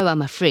 I know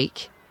I'm a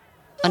freak.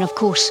 And of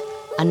course,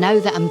 I know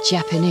that I'm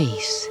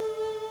Japanese.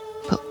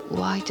 But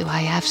why do I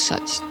have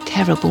such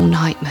terrible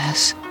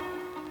nightmares?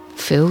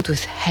 Filled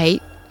with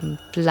hate and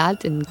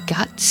blood and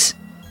guts.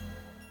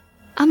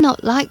 I'm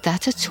not like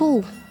that at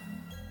all.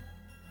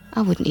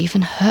 I wouldn't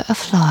even hurt a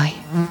fly.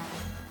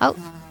 Oh,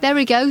 there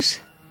he goes.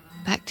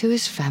 Back to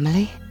his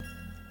family.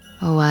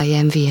 Oh, I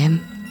envy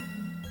him.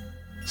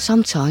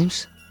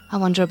 Sometimes I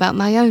wonder about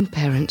my own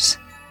parents.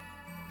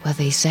 Were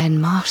they Zen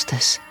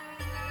masters?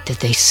 Did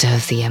they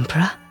serve the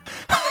emperor?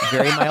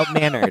 Very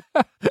mild-mannered.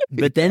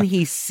 But then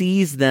he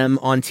sees them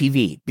on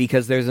TV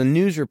because there's a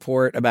news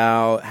report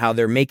about how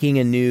they're making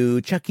a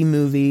new Chucky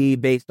movie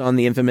based on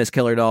the infamous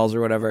killer dolls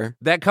or whatever.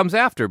 That comes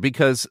after,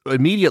 because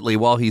immediately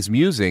while he's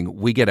musing,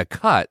 we get a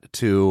cut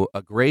to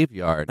a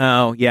graveyard.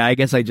 Oh, yeah, I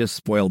guess I just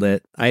spoiled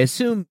it. I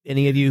assume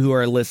any of you who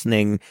are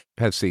listening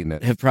have seen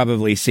it. Have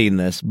probably seen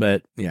this,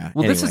 but yeah.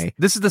 Well, anyway.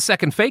 this is the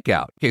second fake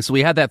out. Okay, so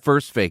we had that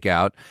first fake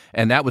out,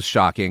 and that was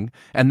shocking.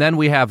 And then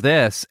we have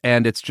this,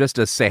 and it's just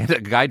a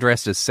guy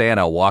dressed as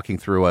Santa walking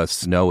through a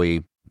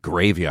snowy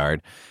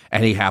graveyard,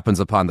 and he happens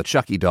upon the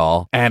Chucky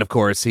doll, and of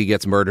course he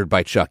gets murdered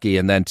by Chucky,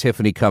 and then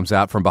Tiffany comes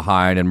out from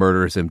behind and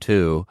murders him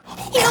too.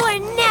 You are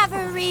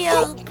never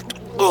real.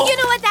 You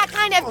know what that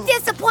kind of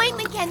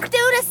disappointment can do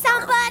to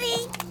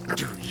somebody?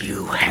 Do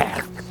you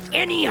have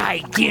any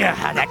idea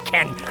how that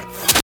can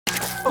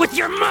with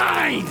your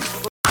mind?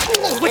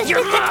 With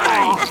your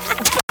mind!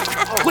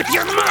 With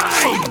your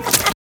mind!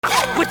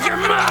 With your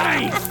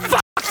mind!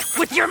 Fuck!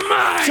 With your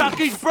mind!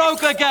 Chucky's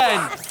broke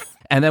again!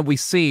 And then we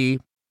see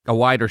a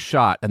wider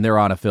shot, and they're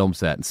on a film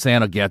set. And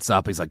Santa gets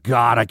up. He's like,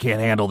 God, I can't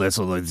handle this.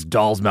 These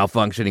dolls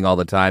malfunctioning all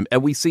the time.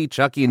 And we see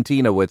Chucky and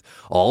Tina with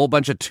a whole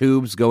bunch of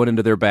tubes going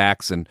into their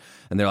backs. And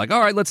they're like,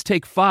 all right, let's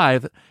take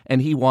 5.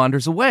 And he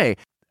wanders away.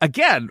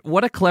 Again,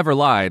 what a clever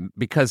line,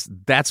 because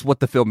that's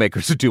what the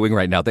filmmakers are doing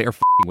right now. They are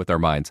f***ing with our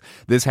minds.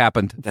 This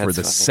happened for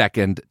the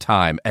second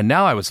time. And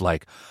now I was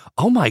like,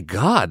 oh my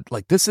God,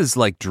 like this is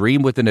like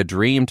dream within a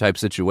dream type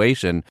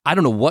situation. I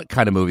don't know what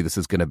kind of movie this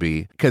is going to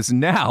be, because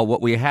now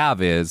what we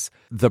have is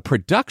the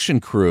production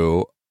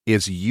crew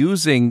is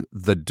using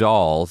the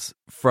dolls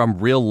from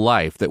real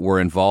life that were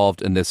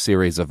involved in this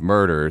series of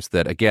murders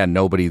that, again,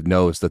 nobody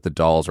knows that the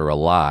dolls are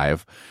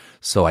alive.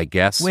 So I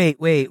guess... Wait.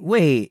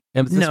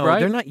 No, right?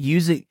 they're not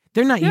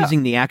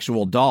using the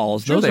actual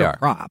dolls. Sure, those they are are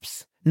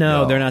props.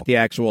 No, they're not the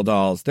actual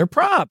dolls. They're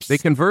props. They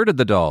converted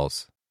the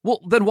dolls. Well,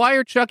 then why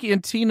are Chucky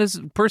and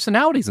Tina's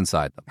personalities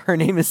inside them? Her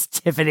name is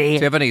Tiffany.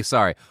 Tiffany,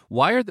 sorry.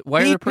 Why are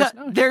their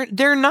personalities?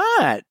 They're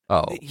not.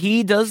 Oh.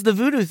 He does the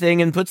voodoo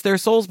thing and puts their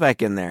souls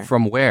back in there.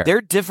 From where?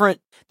 They're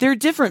different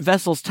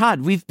vessels,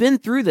 Todd. We've been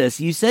through this.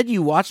 You said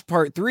you watched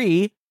part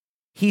 3.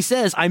 He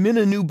says, I'm in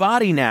a new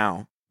body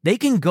now. They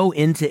can go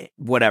into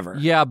whatever.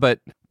 Yeah,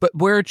 but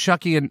where are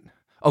Chucky and...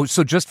 Oh,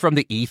 so just from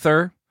the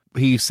ether,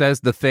 he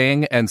says the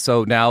thing, and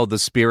so now the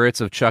spirits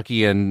of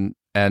Chucky and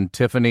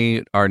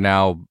Tiffany are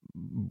now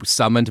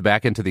summoned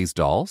back into these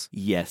dolls?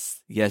 Yes,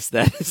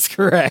 that is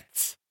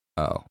correct.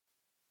 Oh.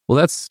 Well,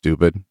 that's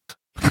stupid.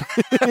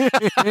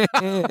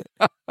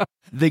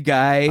 The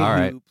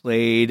guy who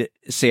played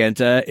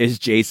Santa is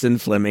Jason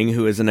Fleming,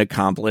 who is an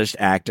accomplished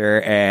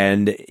actor,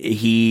 and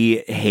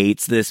he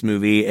hates this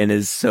movie and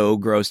is so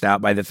grossed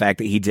out by the fact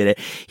that he did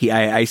it.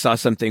 I saw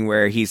something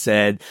where he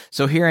said,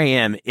 so here I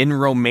am in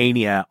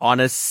Romania on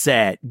a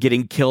set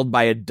getting killed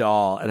by a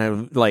doll, and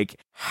I'm like,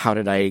 how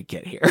did I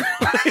get here?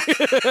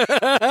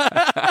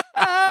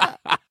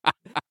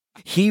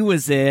 He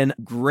was in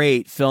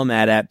great film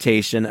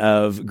adaptation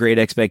of Great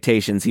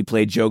Expectations. He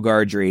played Joe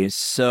Gardry.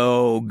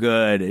 So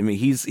good. I mean,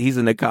 he's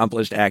an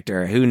accomplished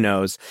actor. Who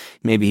knows?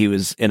 Maybe he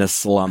was in a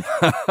slump.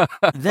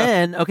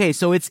 Then, okay,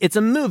 so it's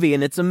a movie,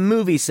 and it's a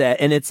movie set,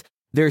 and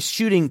they're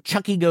shooting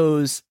Chucky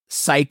Goes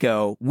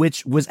Psycho,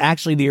 which was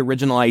actually the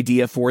original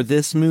idea for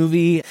this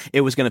movie.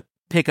 It was going to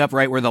pick up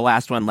right where the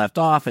last one left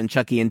off, and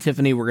Chucky and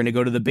Tiffany were going to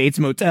go to the Bates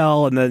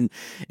Motel, and then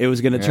it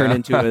was going to turn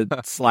into a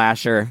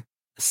slasher.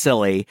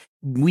 Silly.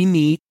 We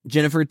meet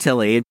Jennifer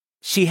Tilly.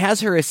 She has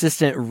her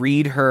assistant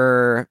read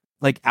her,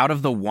 like, out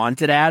of the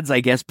wanted ads, I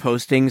guess,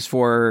 postings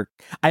for,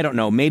 I don't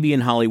know, maybe in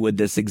Hollywood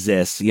this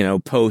exists,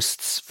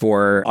 posts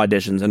for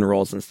auditions and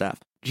roles and stuff.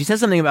 She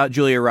says something about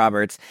Julia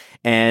Roberts,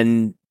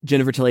 and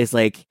Jennifer Tilly's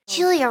like,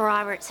 Julia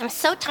Roberts. I'm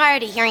so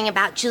tired of hearing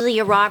about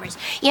Julia Roberts.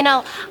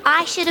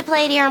 I should have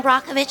played Erin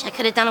Brockovich. I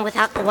could have done it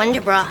without the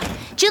Wonder Bra.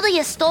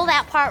 Julia stole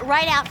that part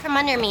right out from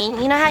under me.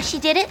 And you know how she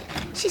did it?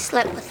 She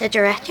slept with the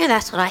director.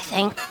 That's what I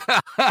think.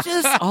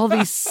 just all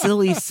these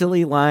silly,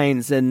 silly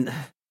lines, and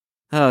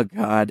oh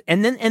God.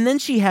 And then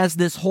she has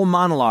this whole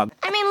monologue.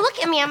 I mean, look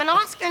at me. I'm an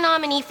Oscar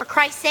nominee, for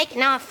Christ's sake, and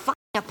now I'm fucking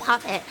a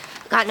puppet.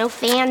 Got no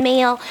fan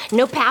mail,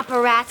 no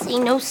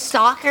paparazzi, no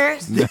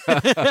stalkers.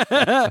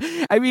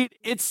 I mean,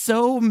 it's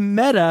so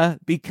meta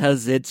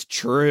because it's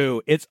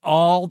true. It's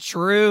all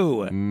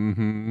true.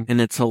 Mm-hmm. And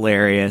it's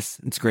hilarious.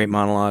 It's a great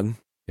monologue.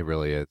 It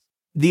really is.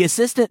 The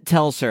assistant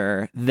tells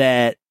her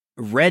that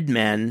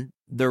Redman,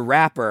 the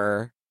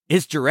rapper,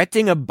 is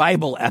directing a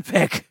Bible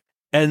epic,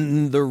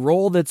 and the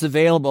role that's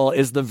available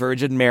is the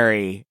Virgin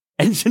Mary.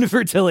 And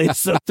Jennifer Tilly is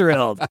so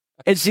thrilled.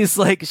 And she's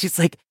like,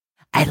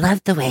 I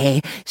love the way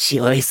she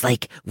always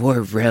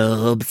wore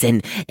robes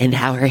and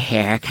how her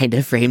hair kind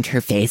of framed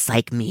her face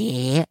like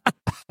me.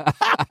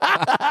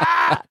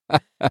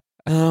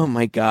 Oh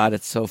my God,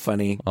 it's so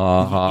funny.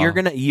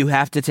 Uh-huh. You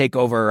have to take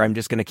over, or I'm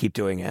just gonna keep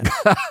doing it.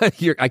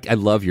 I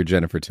love your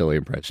Jennifer Tilly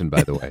impression,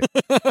 by the way.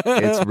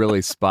 It's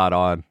really spot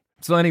on.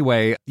 So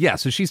anyway,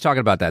 so she's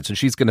talking about that. So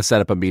she's going to set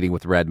up a meeting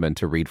with Redmond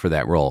to read for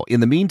that role. In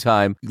the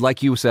meantime,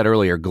 like you said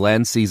earlier,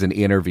 Glenn sees an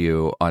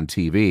interview on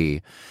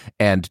TV,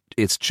 and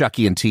it's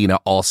Chucky and Tina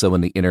also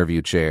in the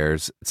interview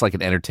chairs. It's like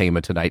an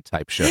Entertainment Tonight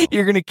type show.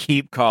 You're going to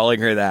keep calling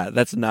her that.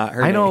 That's not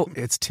her name. I know.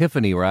 It's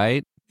Tiffany,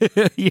 right?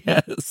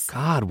 Yes.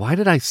 God, why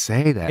did I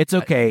say that? It's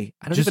okay.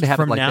 I don't just even have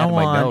from it like now that in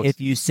my on, notes. if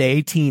you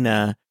say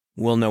Tina,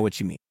 we'll know what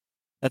you mean.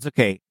 That's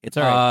okay. It's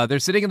all right. They're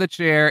sitting in the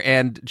chair,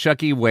 and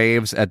Chucky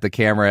waves at the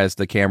camera as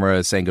the camera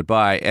is saying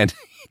goodbye, and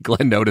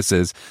Glenn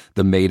notices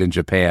the Made in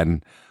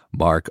Japan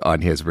mark on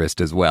his wrist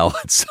as well.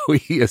 And so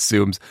he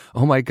assumes,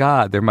 oh my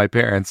God, they're my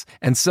parents.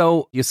 And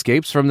so he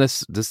escapes from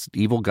this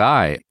evil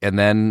guy. And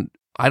then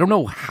I don't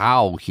know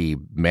how he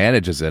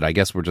manages it. I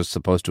guess we're just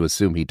supposed to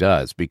assume he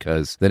does,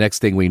 because the next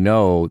thing we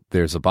know,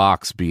 there's a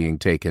box being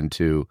taken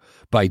to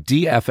by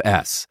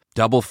DFS,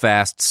 Double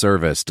Fast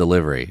Service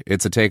Delivery.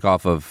 It's a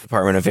takeoff of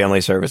Department of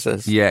Family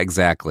Services. Yeah,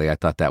 exactly. I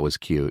thought that was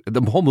cute.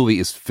 The whole movie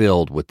is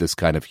filled with this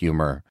kind of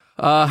humor.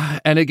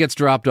 And it gets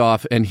dropped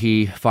off, and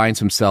he finds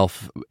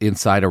himself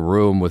inside a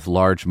room with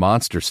large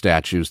monster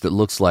statues that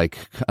looks like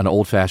an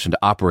old-fashioned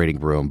operating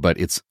room, but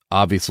it's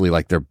obviously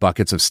like they're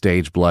buckets of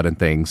stage blood and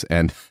things.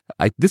 And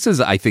this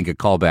is, I think, a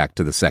callback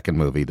to the second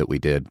movie that we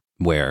did,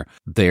 where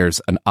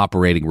there's an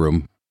operating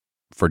room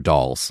for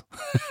dolls.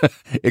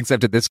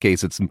 Except in this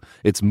case,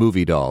 it's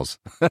movie dolls.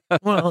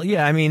 Well,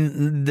 yeah, I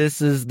mean,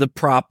 this is the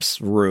props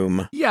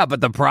room. Yeah,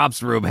 but the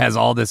props room has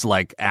all this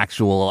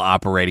actual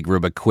operating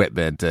room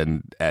equipment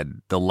and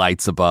the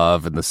lights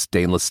above and the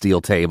stainless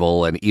steel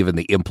table, and even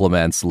the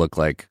implements look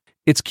like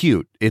it's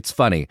cute. It's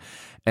funny.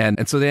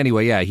 And so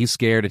anyway, he's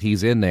scared and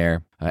he's in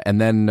there. And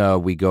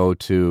then we go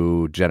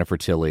to Jennifer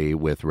Tilly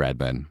with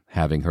Redmond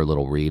having her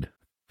little read.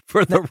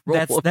 For the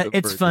role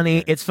it's funny.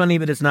 Mary. It's funny,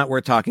 but it's not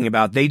worth talking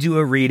about. They do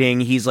a reading.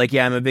 He's like,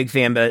 yeah, I'm a big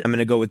fan, but I'm going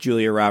to go with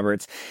Julia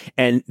Roberts.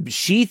 And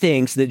she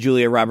thinks that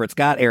Julia Roberts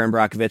got Erin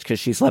Brockovich because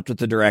she slept with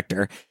the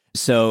director.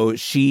 So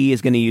she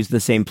is going to use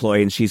the same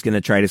ploy, and she's going to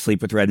try to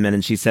sleep with Redmond,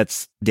 and she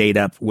sets date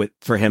up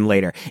for him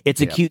later.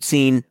 It's a cute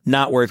scene,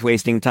 not worth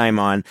wasting time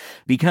on,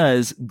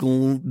 because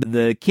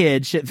the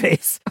kid,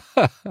 Shitface,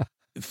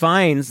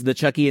 finds the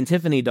Chucky and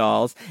Tiffany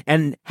dolls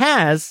and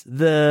has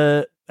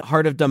the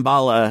Heart of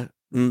Damballa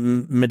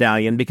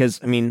medallion, because,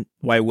 I mean,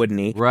 why wouldn't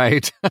he?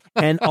 Right.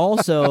 And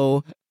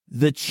also,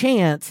 the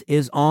chant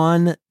is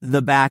on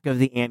the back of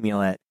the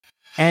amulet.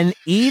 And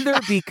either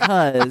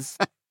because...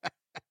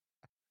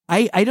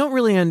 I don't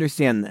really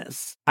understand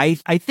this. I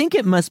think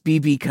it must be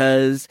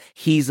because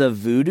he's a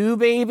voodoo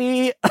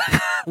baby.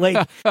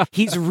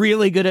 He's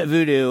really good at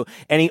voodoo,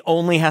 and he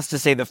only has to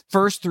say the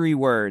first 3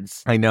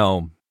 words. I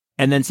know.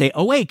 And then say,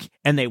 awake,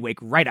 and they wake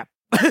right up.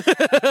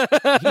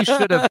 He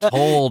should have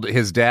told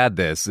his dad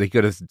this. He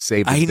could have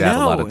saved his dad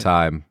a lot of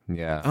time.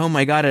 Yeah. Oh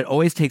my God, it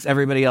always takes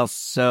everybody else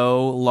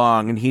so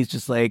long, and he's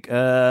just like,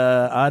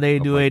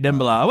 Ade due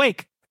dembla,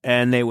 awake,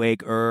 and they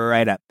wake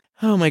right up.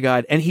 Oh my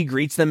God. And he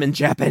greets them in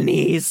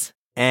Japanese,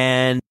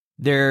 and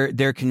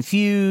they're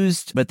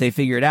confused, but they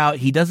figure it out.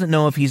 He doesn't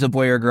know if he's a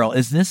boy or girl.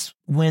 Is this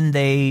when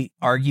they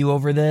argue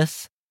over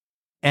this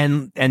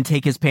and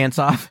take his pants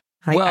off?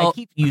 I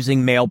keep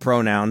using male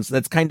pronouns.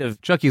 That's kind of...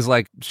 Chucky's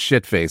like,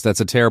 Shitface, that's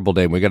a terrible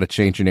name. We got to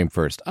change your name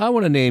first. I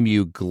want to name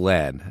you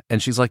Glenn.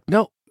 And she's like,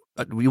 no.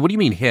 What do you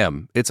mean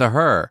him? It's a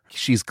her.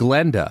 She's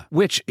Glenda,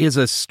 which is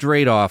a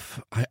straight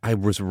off... I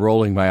was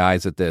rolling my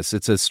eyes at this.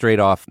 It's a straight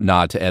off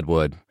nod to Ed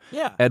Wood.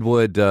 Yeah. Ed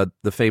Wood, the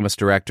famous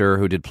director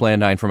who did Plan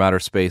 9 from Outer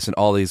Space and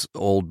all these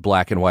old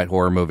black and white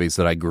horror movies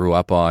that I grew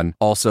up on,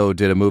 also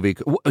did a movie.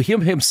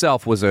 Him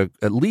himself was at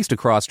least a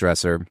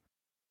cross-dresser.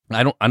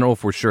 I don't know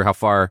if we're sure how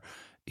far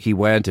he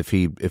went, if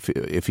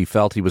he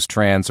felt he was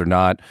trans or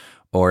not,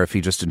 or if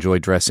he just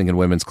enjoyed dressing in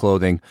women's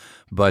clothing.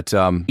 But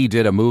he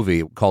did a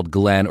movie called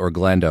Glenn or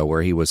Glenda,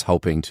 where he was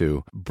hoping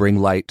to bring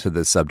light to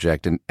the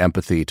subject and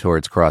empathy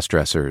towards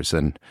cross-dressers.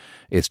 And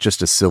it's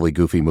just a silly,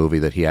 goofy movie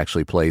that he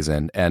actually plays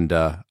in. And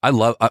I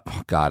love,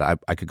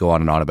 I could go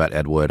on and on about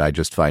Ed Wood. I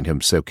just find him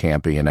so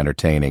campy and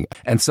entertaining.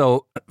 And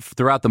so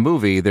throughout the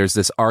movie, there's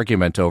this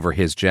argument over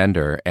his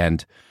gender,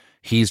 and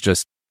he's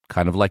just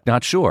kind of like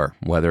not sure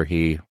whether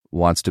he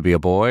wants to be a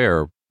boy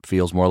or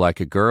feels more like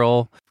a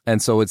girl.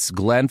 And so it's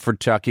Glenn for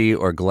Chucky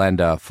or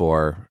Glenda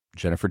for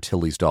Jennifer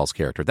Tilly's doll's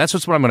character. That's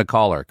just what I'm going to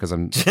call her, because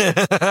I'm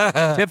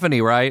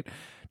Tiffany, right?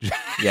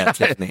 Yeah,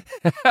 Tiffany.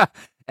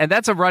 And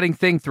that's a running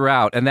thing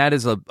throughout, and that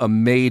is a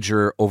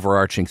major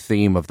overarching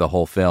theme of the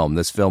whole film.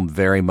 This film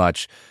very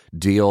much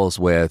deals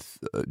with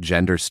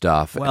gender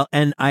stuff. Well,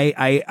 and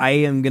I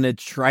am going to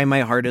try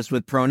my hardest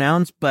with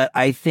pronouns, but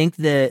I think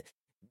that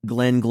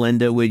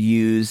Glenda would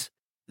use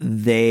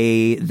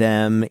they,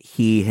 them,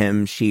 he,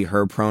 him, she,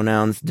 her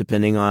pronouns,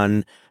 depending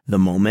on the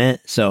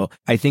moment. So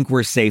I think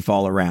we're safe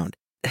all around.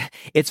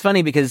 It's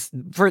funny because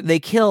they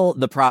kill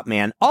the prop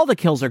man. All the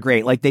kills are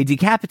great. Like, they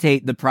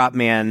decapitate the prop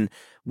man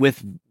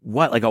with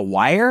what, like a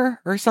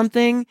wire or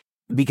something?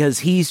 Because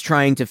he's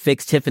trying to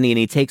fix Tiffany and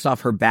he takes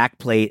off her back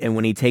plate. And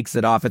when he takes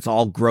it off, it's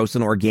all gross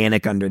and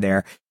organic under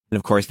there. And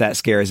of course that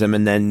scares him.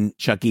 And then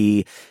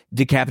Chucky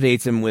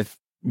decapitates him with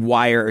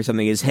wire or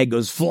something. His head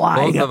goes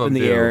flying up in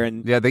the air.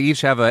 And yeah, they each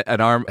have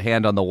an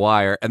hand on the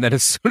wire, and then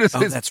as soon as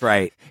that's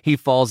right, he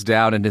falls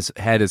down and his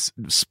head is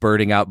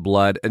spurting out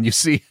blood, and you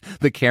see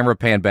the camera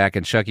pan back,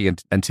 and Chucky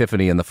and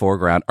Tiffany in the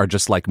foreground are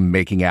just like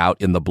making out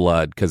in the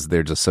blood because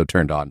they're just so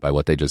turned on by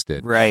what they just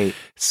did. Right.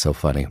 It's so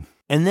funny.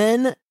 And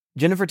then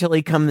Jennifer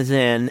Tilly comes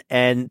in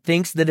and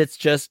thinks that it's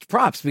just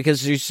props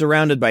because she's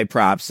surrounded by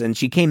props, and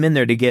she came in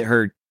there to get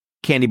her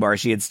candy bar.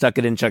 She had stuck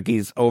it in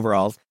Chucky's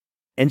overalls.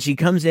 And she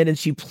comes in and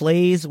she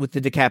plays with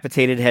the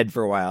decapitated head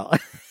for a while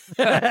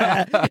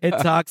and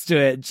talks to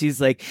it. And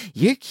she's like,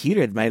 "You're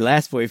cuter than my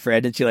last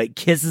boyfriend." And she like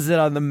kisses it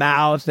on the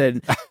mouth.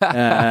 And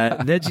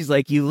then she's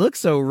like, "You look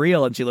so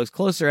real." And she looks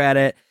closer at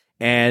it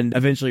and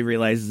eventually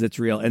realizes it's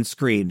real and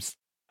screams,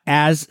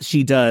 as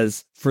she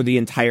does for the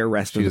entire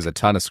rest of it. She does a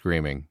ton of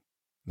screaming.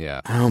 Yeah.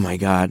 Oh my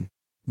God.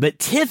 But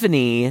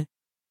Tiffany,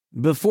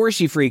 before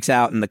she freaks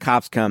out and the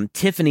cops come,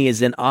 Tiffany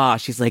is in awe.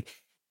 She's like,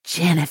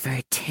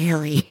 "Jennifer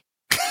Tilly.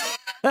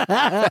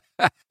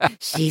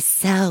 She's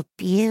so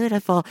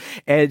beautiful."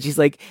 And she's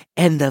like,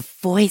 "And the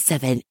voice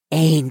of an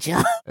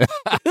angel."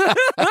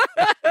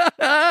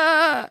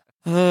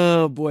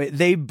 Oh boy.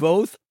 They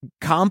both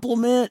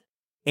compliment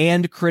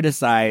and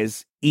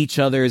criticize each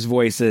other's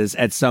voices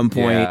at some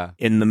point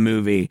in the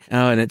movie.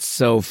 Oh, and it's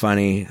so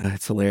funny.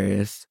 It's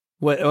hilarious.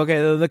 What?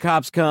 Okay, the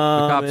cops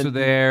come. The cops are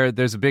there.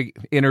 There's a big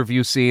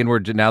interview scene where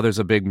now there's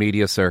a big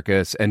media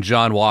circus, and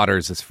John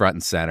Waters is front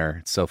and center.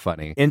 It's so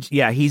funny. And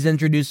yeah, he's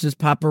introduced as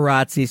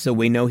paparazzi, so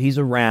we know he's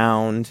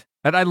around.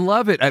 And I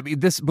love it. I mean,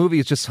 this movie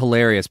is just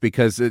hilarious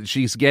because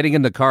she's getting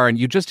in the car, and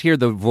you just hear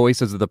the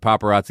voices of the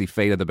paparazzi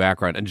fade in the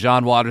background, and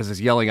John Waters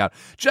is yelling out,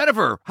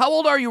 "Jennifer, how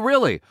old are you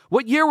really?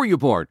 What year were you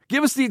born?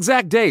 Give us the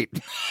exact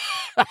date."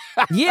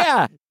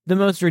 Yeah. The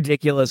most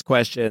ridiculous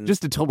question.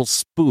 Just a total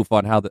spoof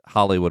on how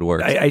Hollywood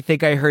works. I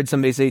think I heard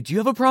somebody say, "Do you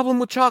have a problem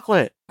with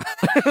chocolate?"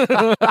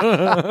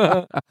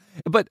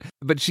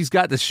 But she's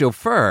got this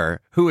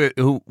chauffeur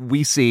who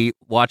we see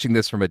watching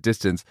this from a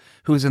distance,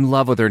 who's in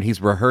love with her, and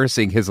he's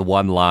rehearsing his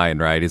one line,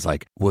 right? He's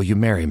like, "Will you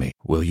marry me?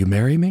 Will you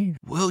marry me?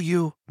 Will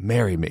you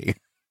marry me?"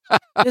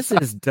 This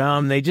is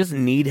dumb. They just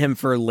need him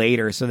for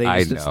later, so they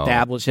just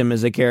establish him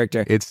as a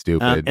character. It's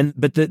stupid.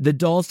 But the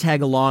dolls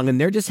tag along, and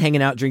they're just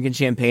hanging out drinking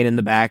champagne in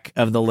the back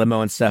of the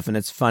limo and stuff, and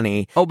it's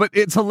funny. Oh, but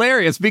it's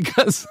hilarious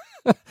because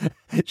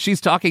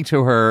she's talking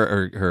to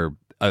her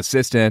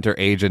assistant or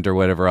agent or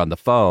whatever on the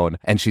phone,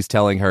 and she's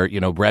telling her,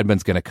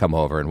 Redmond's going to come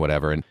over and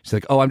whatever, and she's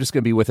like, "Oh, I'm just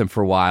going to be with him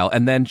for a while,"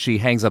 and then she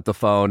hangs up the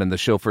phone, and the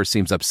chauffeur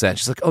seems upset.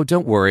 She's like, "Oh,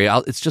 don't worry,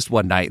 it's just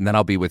one night, and then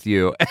I'll be with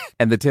you."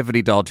 And the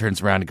Tiffany doll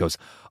turns around and goes,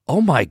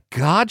 "Oh my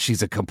God,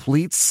 she's a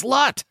complete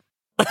slut."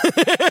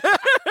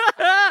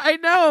 I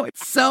know,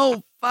 it's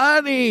so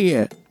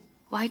funny.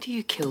 Why do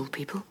you kill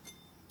people?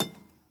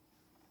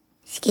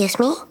 Excuse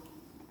me?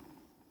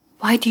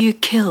 Why do you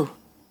kill?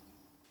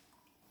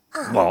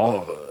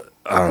 Well,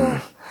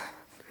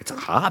 it's a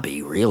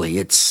hobby, really.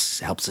 It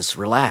helps us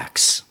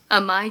relax.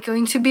 Am I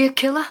going to be a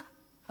killer?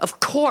 Of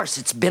course,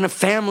 it's been a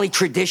family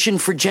tradition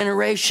for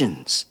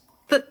generations.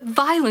 But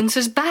violence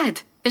is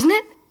bad, isn't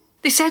it?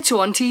 They said so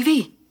on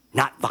TV.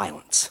 Not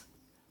violence.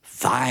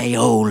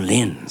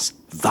 Violins.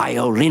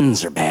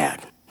 Violins are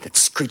bad. That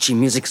screechy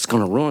music's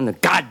gonna ruin the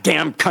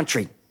goddamn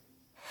country.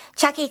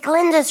 Chucky,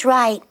 Glenda's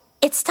right.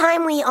 It's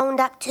time we owned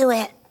up to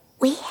it.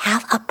 We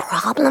have a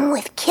problem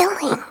with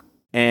killing.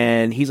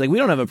 And he's like, we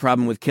don't have a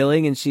problem with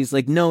killing. And she's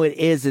like, no, it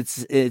is.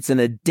 It's an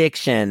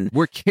addiction.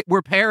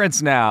 We're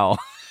parents now.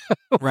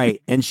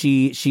 Right. And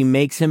she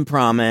makes him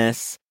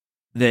promise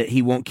that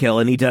he won't kill,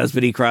 and he does,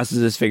 but he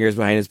crosses his fingers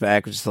behind his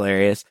back, which is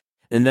hilarious.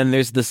 And then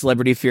there's the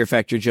celebrity fear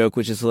factor joke,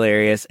 which is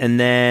hilarious. And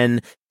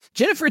then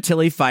Jennifer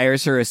Tilly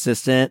fires her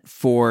assistant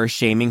for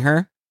shaming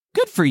her.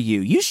 Good for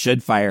you. You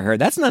should fire her.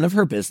 That's none of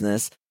her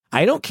business.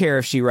 I don't care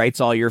if she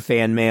writes all your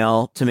fan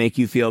mail to make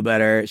you feel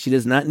better. She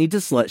does not need to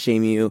slut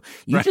shame you.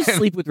 You just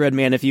sleep with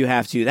Redman if you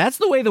have to. That's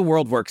the way the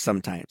world works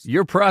sometimes.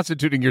 You're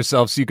prostituting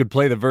yourself so you could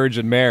play the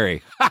Virgin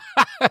Mary.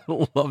 I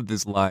love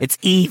this line. It's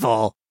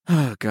evil.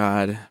 Oh,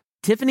 God.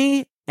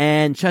 Tiffany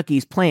and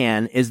Chucky's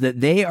plan is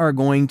that they are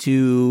going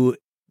to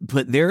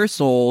put their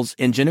souls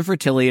in Jennifer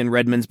Tilly and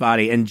Redmond's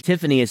body. And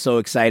Tiffany is so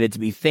excited to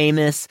be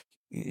famous.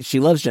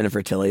 She loves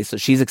Jennifer Tilly, so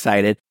she's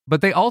excited.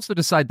 But they also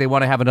decide they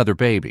want to have another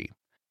baby.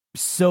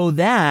 So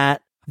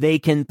that they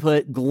can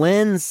put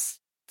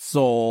Glenn's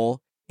soul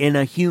in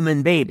a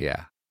human baby.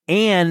 Yeah.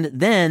 And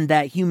then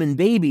that human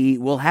baby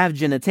will have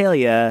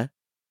genitalia,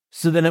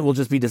 so then it will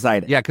just be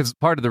decided. Yeah, because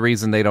part of the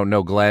reason they don't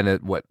know Glenn,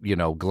 what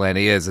Glenn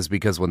is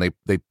because when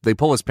they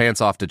pull his pants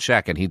off to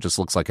check, and he just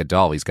looks like a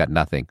doll. He's got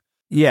nothing.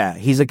 Yeah,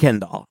 he's a Ken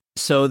doll.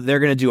 So they're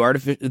going to do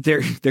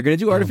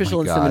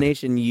artificial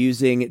insemination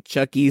using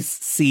Chucky's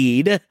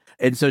seed.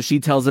 And so she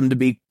tells him to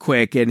be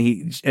quick, and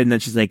then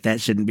she's like, that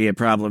shouldn't be a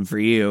problem for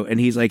you. And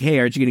he's like, hey,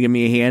 aren't you going to give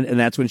me a hand? And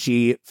that's when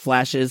she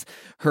flashes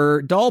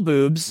her doll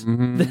boobs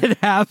that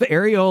have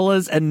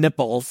areolas and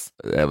nipples.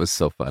 That was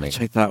so funny. Which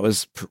I thought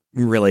was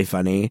really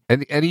funny.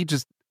 And he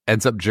just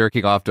ends up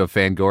jerking off to a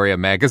Fangoria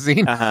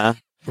magazine. Uh-huh.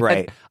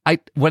 Right.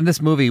 When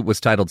this movie was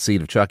titled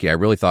Seed of Chucky, I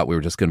really thought we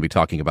were just going to be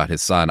talking about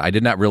his son. I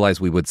did not realize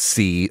we would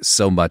see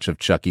so much of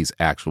Chucky's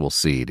actual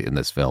seed in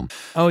this film.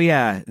 Oh,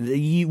 yeah.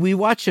 We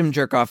watch him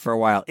jerk off for a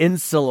while in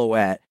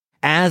silhouette,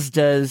 as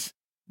does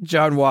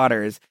John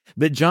Waters.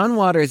 But John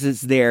Waters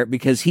is there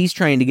because he's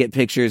trying to get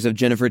pictures of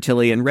Jennifer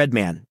Tilly and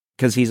Redman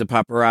because he's a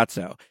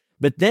paparazzo.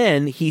 But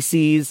then he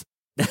sees,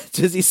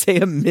 does he say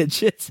a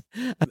midget?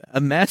 A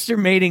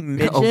masturbating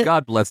midget? Oh,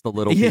 God bless the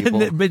little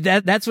people. But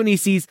that's when he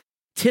sees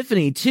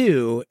Tiffany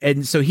too,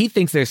 and so he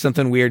thinks there's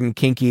something weird and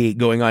kinky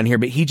going on here,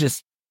 but he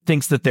just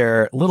thinks that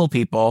they're little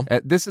people.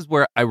 This is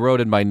where I wrote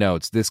in my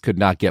notes, this could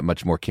not get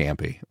much more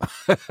campy.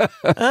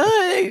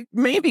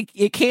 Maybe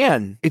it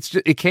can.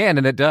 It can,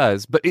 and it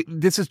does. But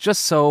this is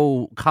just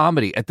so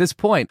comedy. At this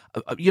point,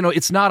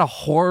 it's not a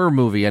horror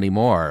movie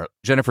anymore.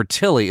 Jennifer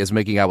Tilly is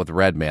making out with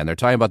Redman. They're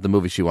talking about the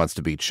movie she wants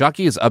to be.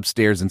 Chucky is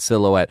upstairs in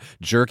silhouette,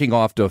 jerking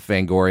off to a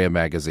Fangoria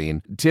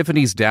magazine.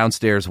 Tiffany's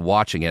downstairs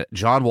watching it.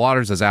 John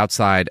Waters is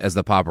outside as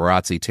the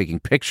paparazzi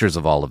taking pictures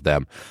of all of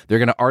them. They're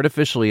going to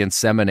artificially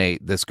inseminate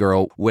this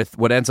girl with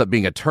what ends up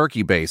being a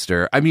turkey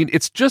baster. I mean,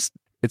 it's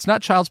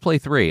not Child's Play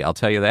 3, I'll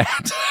tell you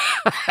that.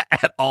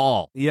 At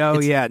all.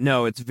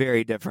 No, it's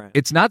very different.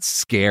 It's not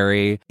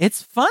scary.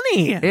 It's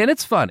funny. And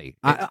it's funny.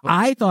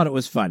 I thought it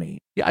was funny.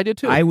 Yeah, I did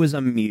too. I was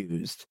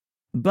amused.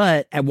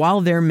 But while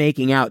they're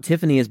making out,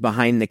 Tiffany is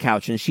behind the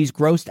couch, and she's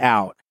grossed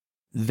out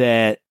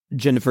that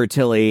Jennifer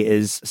Tilly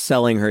is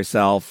selling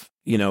herself,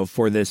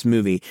 for this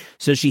movie.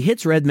 So she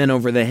hits Redman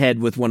over the head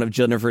with one of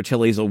Jennifer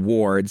Tilly's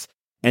awards.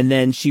 And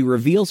then she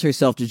reveals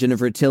herself to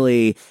Jennifer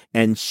Tilly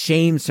and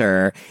shames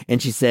her.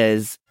 And she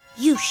says,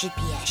 You should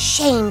be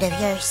ashamed of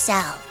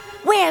yourself.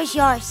 Where's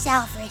your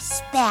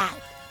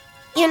self-respect?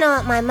 You know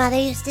what my mother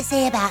used to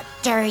say about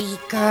dirty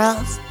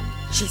girls?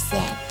 She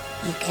said,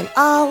 you can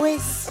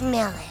always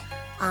smell it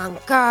on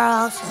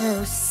girls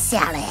who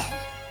sell it.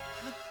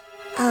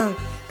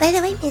 By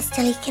the way, Miss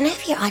Tilly, can I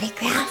have your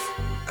autograph?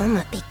 I'm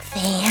a big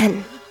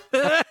fan.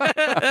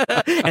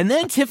 And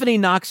then Tiffany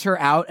knocks her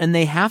out, and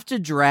they have to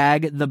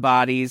drag the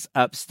bodies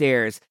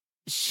upstairs.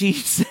 She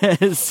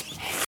says,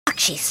 Fuck,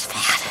 she's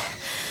fat.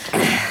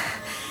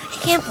 I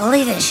can't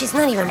believe it. She's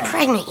not even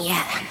pregnant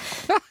yet.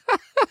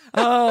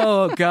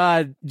 Oh,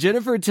 God.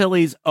 Jennifer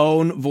Tilly's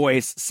own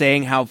voice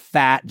saying how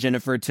fat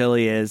Jennifer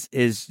Tilly is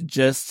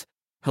just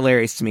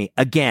hilarious to me.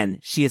 Again,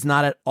 she is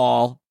not at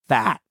all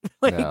fat.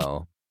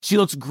 No. She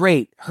looks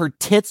great. Her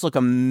tits look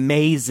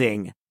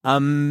amazing.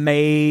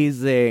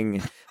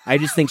 Amazing. I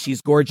just think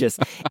she's gorgeous.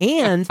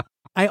 And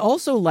I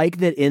also like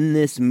that in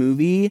this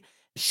movie,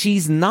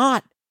 she's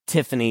not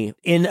Tiffany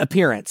in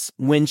appearance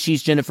when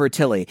she's Jennifer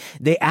Tilly.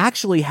 They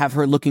actually have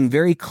her looking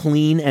very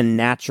clean and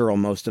natural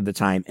most of the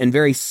time and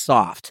very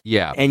soft.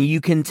 Yeah. And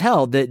you can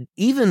tell that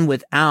even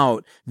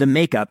without the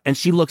makeup, and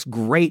she looks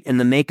great in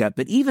the makeup,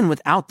 but even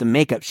without the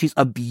makeup, she's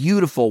a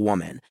beautiful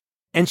woman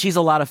and she's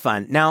a lot of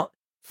fun. Now,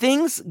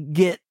 things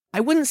get,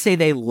 I wouldn't say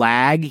they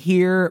lag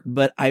here,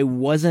 but I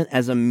wasn't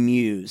as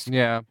amused.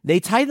 Yeah. They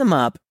tie them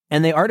up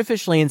and they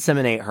artificially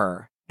inseminate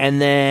her. And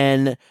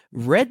then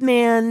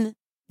Redman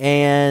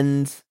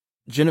and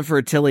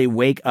Jennifer Tilly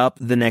wake up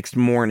the next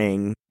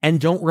morning and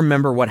don't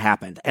remember what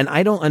happened. And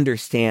I don't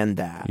understand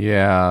that.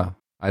 Yeah,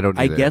 I don't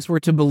either. I guess we're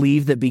to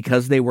believe that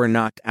because they were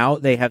knocked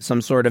out, they have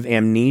some sort of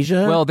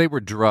amnesia. Well, they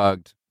were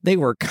drugged. They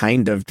were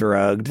kind of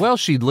drugged. Well,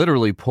 she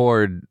literally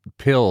poured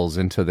pills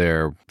into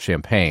their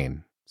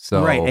champagne.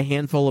 So right, a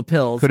handful of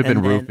pills. Could have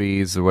been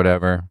rupees or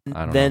whatever. I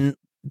don't know. Then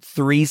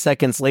 3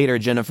 seconds later,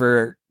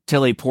 Jennifer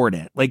Tilly poured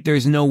it. Like,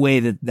 there's no way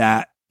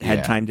that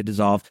had time to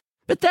dissolve.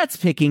 But that's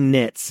picking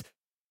nits.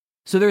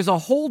 So there's a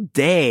whole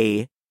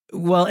day.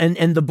 Well,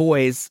 and the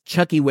boys,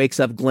 Chucky wakes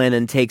up Glenn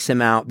and takes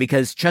him out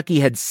because Chucky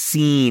had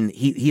seen,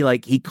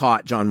 he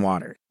caught John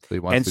Waters.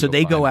 So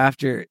they go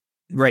after,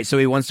 right. So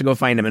he wants to go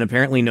find him and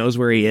apparently knows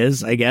where he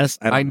is, I guess.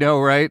 I know,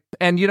 right?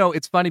 And,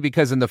 it's funny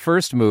because in the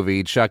first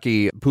movie,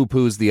 Chucky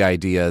poo-poos the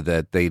idea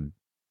that they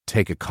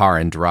take a car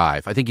and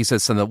drive. I think he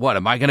says something, what,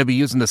 am I going to be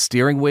using the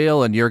steering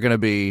wheel and you're going to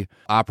be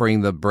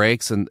operating the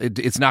brakes? And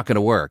it's not going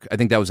to work. I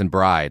think that was in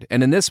Bride.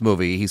 And in this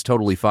movie, he's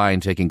totally fine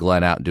taking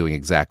Glenn out and doing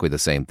exactly the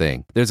same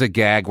thing. There's a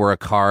gag where a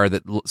car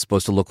that's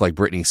supposed to look like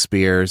Britney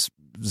Spears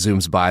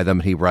zooms by them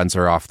and he runs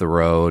her off the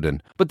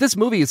road. But this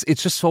movie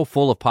it's just so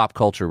full of pop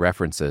culture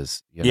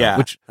references,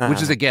 which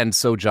is again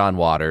so John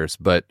Waters,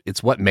 but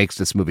it's what makes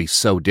this movie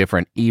so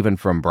different even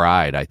from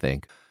Bride, I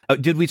think. Oh,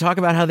 did we talk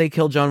about how they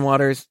killed John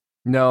Waters?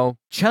 No.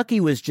 Chucky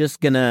was just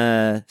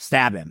gonna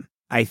stab him,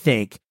 I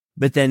think.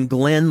 But then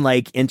Glenn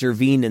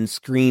intervened and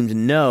screamed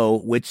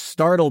no, which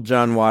startled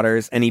John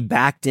Waters, and he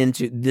backed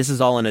into, this is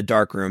all in a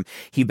dark room,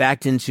 he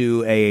backed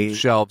into a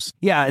shelves.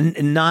 Yeah,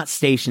 and not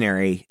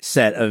stationary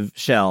set of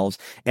shelves,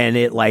 and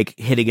it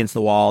hit against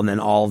the wall, and then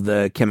all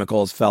the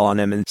chemicals fell on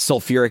him, and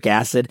sulfuric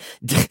acid.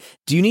 Do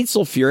you need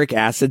sulfuric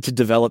acid to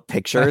develop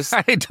pictures?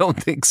 I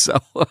don't think so.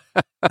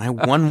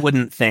 One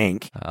wouldn't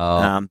think.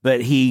 Oh.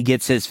 But he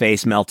gets his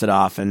face melted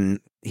off and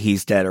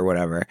he's dead or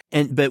whatever.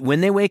 But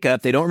when they wake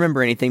up, they don't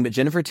remember anything. But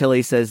Jennifer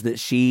Tilly says that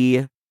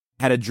she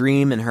had a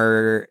dream and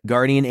her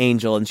guardian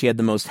angel, and she had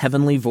the most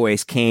heavenly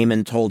voice, came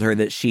and told her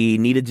that she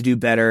needed to do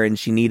better and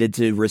she needed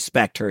to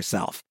respect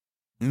herself.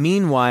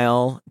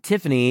 Meanwhile,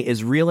 Tiffany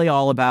is really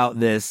all about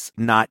this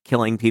not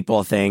killing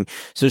people thing.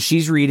 So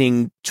she's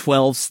reading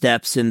 12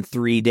 steps in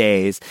 3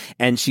 days,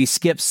 and she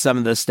skips some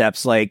of the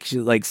steps, like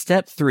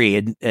step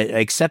 3,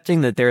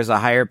 accepting that there's a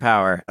higher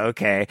power.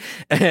 Okay.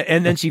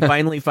 And then she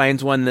finally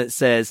finds one that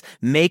says,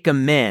 make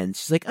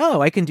amends. She's like,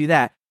 oh, I can do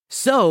that.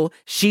 So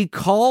she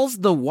calls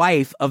the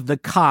wife of the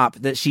cop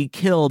that she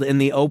killed in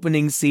the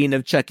opening scene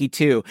of Chucky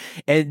 2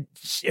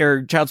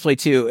 or Child's Play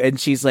 2. And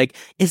she's like,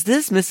 is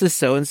this Mrs.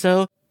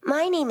 So-and-so?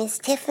 My name is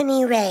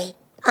Tiffany Ray.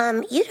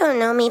 You don't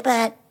know me,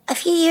 but a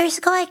few years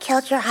ago I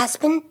killed your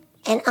husband,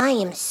 and I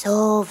am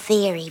so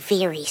very,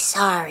 very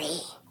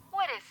sorry.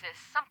 What is this,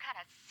 some kind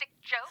of sick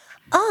joke?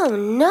 Oh,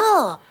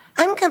 no.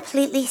 I'm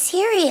completely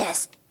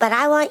serious. But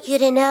I want you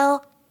to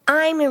know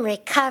I'm in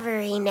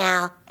recovery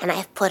now, and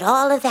I've put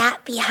all of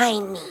that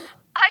behind me.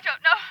 I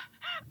don't know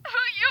who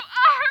you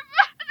are,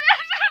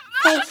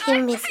 but... Thank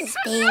you, Mrs.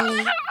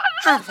 Bailey.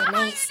 Have a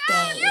nice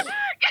day.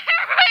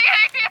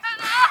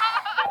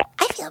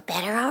 I feel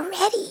better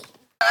already.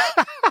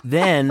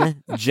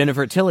 Then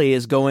Jennifer Tilly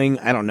is going,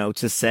 I don't know,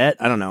 to set.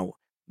 I don't know.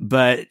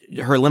 But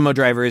her limo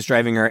driver is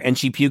driving her and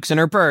she pukes in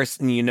her purse.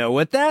 And you know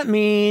what that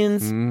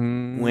means.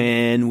 Mm-hmm.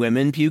 When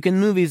women puke in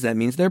movies, that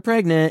means they're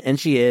pregnant. And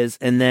she is.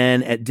 And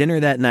then at dinner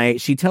that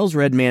night, she tells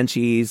Redman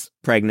she's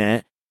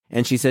pregnant.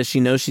 And she says she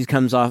knows she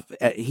comes off.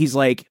 He's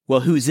like,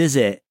 well, whose is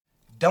it?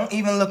 Don't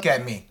even look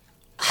at me.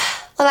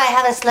 Well, I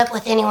haven't slept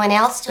with anyone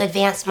else to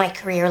advance my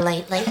career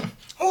lately.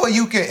 Who are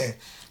you kidding?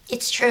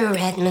 It's true,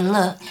 Redmond.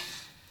 Look,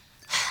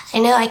 I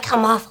know I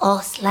come off all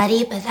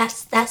slutty, but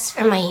that's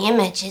for my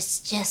image. It's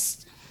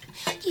just,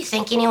 do you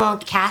think anyone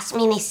would cast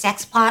me in these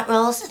sex pot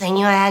roles if they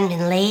knew I hadn't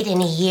been laid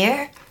in a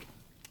year?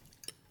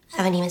 I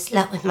haven't even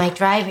slept with my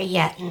driver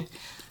yet, and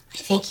I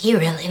think he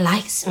really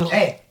likes me.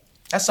 Hey,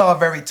 that's all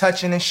very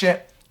touching and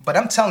shit, but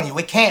I'm telling you,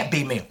 it can't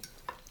be me.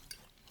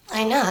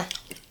 Why not?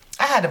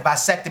 I had a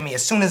vasectomy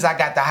as soon as I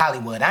got to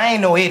Hollywood. I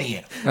ain't no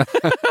idiot.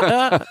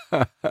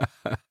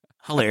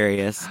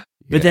 Hilarious.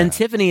 But then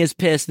Tiffany is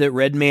pissed that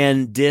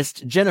Redman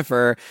dissed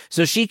Jennifer,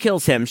 so she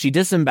kills him. She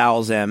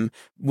disembowels him,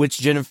 which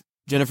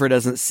Jennifer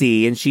doesn't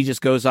see, and she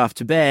just goes off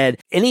to bed.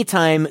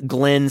 Anytime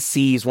Glenn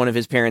sees one of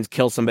his parents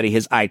kill somebody,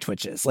 his eye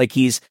twitches. Like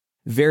he's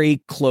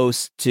very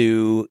close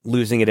to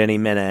losing at any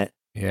minute.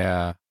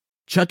 Yeah.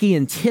 Chucky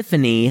and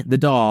Tiffany, the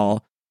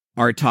doll,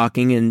 are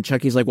talking, and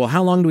Chucky's like, well,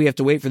 how long do we have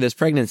to wait for this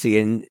pregnancy?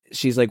 And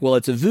she's like, well,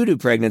 it's a voodoo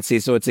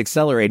pregnancy, so it's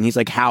accelerated. And he's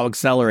like, how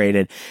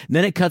accelerated? And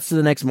then it cuts to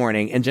the next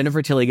morning, and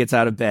Jennifer Tilly gets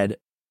out of bed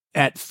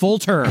at full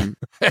term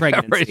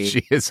pregnancy.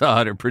 She is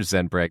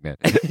 100% pregnant.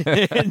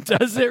 And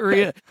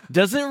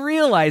doesn't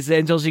realize it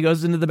until she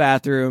goes into the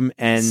bathroom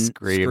and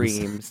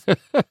screams.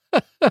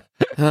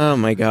 Oh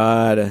my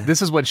God.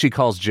 This is what she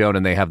calls Joan,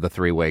 and they have the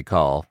 3-way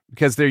call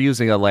because they're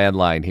using a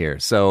landline here.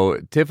 So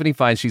Tiffany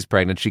finds she's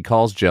pregnant. She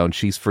calls Joan.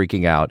 She's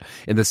freaking out.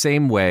 In the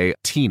same way,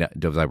 Tina,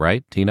 was I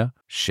right? Tina?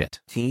 Shit.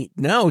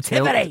 No,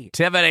 Tiffany.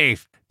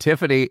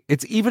 Tiffany,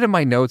 it's even in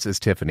my notes as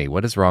Tiffany.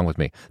 What is wrong with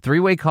me?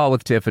 3-way call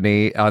with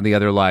Tiffany on the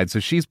other line. So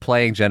she's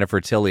playing Jennifer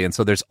Tilly. And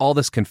so there's all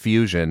this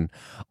confusion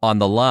on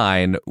the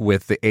line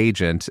with the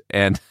agent.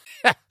 And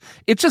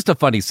It's just a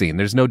funny scene.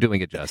 There's no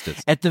doing it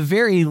justice. At the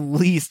very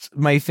least,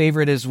 my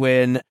favorite is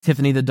when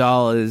Tiffany the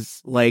doll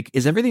is like,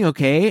 "Is everything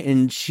okay?"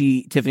 And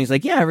Tiffany's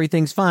like, "Yeah,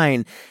 everything's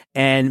fine."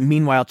 And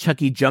meanwhile,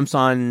 Chucky jumps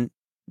on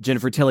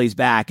Jennifer Tilly's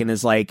back and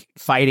is like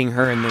fighting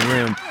her in the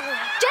room.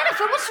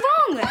 Jennifer, what's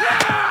wrong?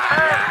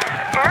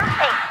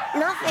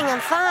 Nothing, I'm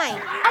fine.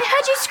 I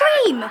heard you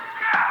scream.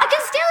 I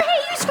can still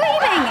hear you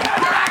screaming.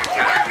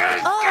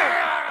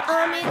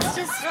 It's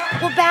just,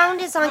 well, Bound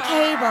is on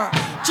cable.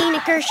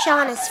 Gina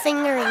Gershon is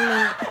fingering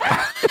me.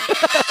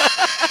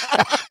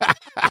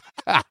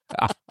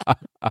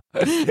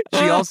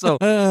 She also,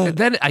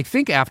 then I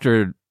think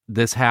after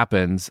this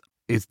happens,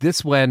 is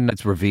this when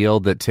it's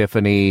revealed that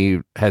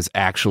Tiffany has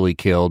actually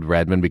killed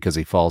Redmond because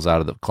he falls out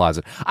of the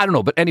closet? I don't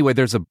know, but anyway,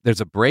 there's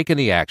a break in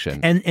the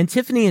action, and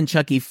Tiffany and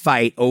Chucky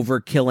fight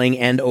over killing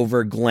and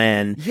over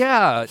Glenn.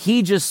 Yeah,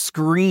 he just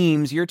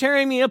screams, "You're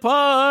tearing me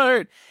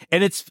apart!"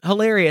 And it's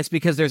hilarious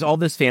because there's all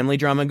this family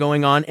drama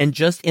going on, and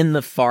just in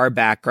the far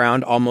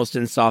background, almost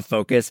in soft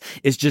focus,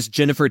 is just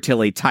Jennifer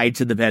Tilly tied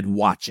to the bed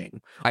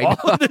watching all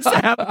of this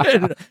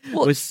happen.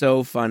 Well, it was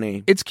so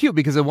funny. It's cute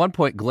because at one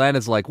point Glenn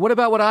is like, "What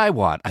about what I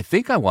want? I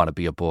think I want to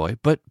be a boy,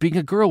 but being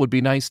a girl would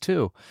be nice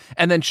too."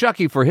 And then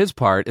Chucky, for his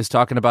part, is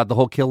talking about the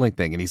whole killing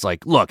thing. And he's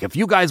like, "Look, if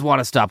you guys want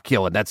to stop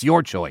killing, that's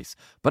your choice.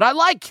 But I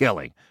like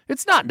killing.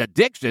 It's not an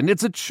addiction.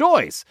 It's a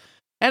choice.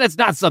 And it's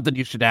not something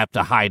you should have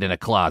to hide in a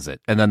closet."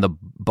 And then the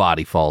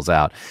body falls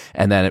out.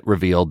 And then it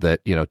revealed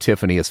that,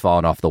 Tiffany has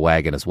fallen off the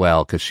wagon as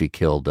well because she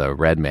killed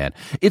Redman.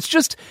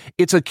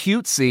 It's a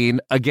cute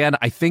scene. Again,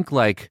 I think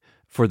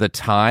for the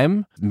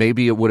time,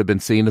 maybe it would have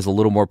been seen as a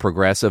little more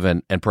progressive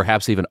and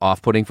perhaps even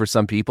off-putting for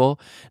some people.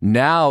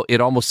 Now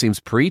it almost seems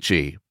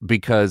preachy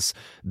because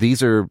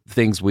these are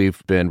things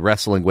we've been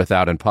wrestling with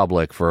out in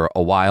public for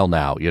a while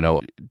now,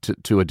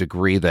 to a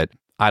degree that,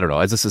 I don't know,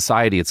 as a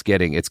society, it's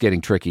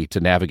getting tricky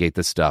to navigate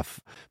this stuff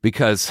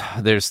because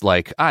there's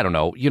I don't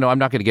know, I'm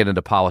not going to get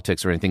into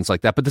politics or anything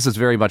like that, but this has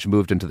very much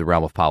moved into the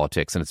realm of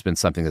politics, and it's been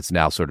something that's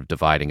now sort of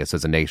dividing us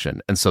as a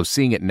nation. And so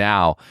seeing it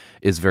now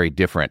is very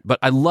different. But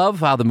I love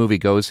how the movie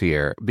goes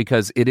here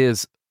because it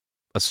is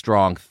a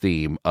strong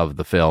theme of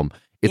the film.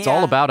 It's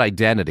all about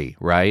identity,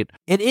 right?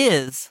 It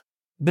is,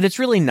 but it's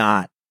really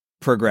not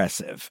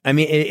progressive. I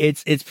mean,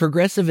 it's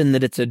progressive in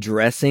that it's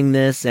addressing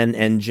this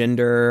and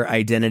gender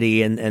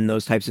identity and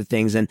those types of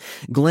things. And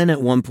Glenn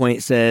at one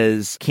point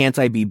says, "Can't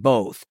I be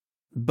both?"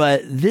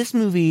 But this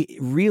movie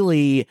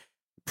really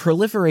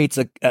proliferates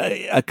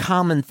a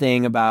common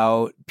thing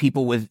about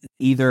people with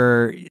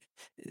either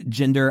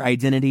gender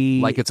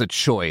identity, like it's a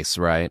choice,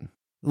 right?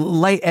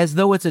 As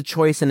though it's a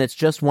choice and it's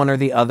just one or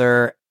the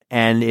other.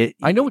 And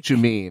I know what you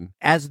mean.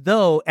 As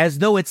though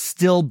it's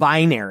still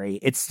binary.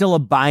 It's still a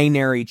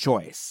binary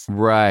choice.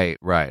 Right.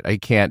 I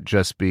can't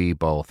just be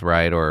both,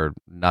 right? Or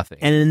nothing.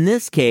 And in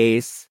this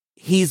case,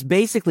 he's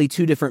basically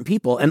two different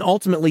people and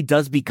ultimately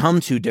does become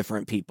two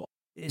different people.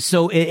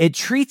 So it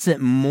treats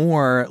it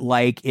more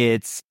like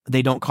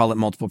they don't call it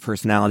multiple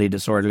personality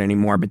disorder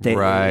anymore, but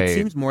it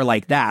seems more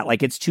like that.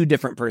 Like it's two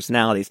different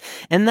personalities.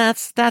 And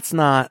that's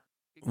not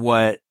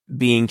what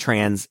being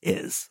trans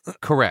is.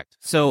 Correct.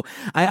 So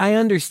I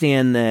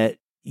understand that,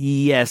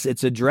 yes,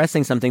 it's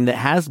addressing something that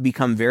has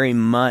become very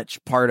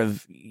much part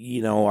of,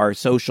 our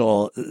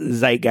social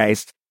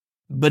zeitgeist,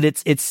 but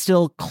it's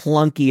still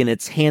clunky in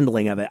its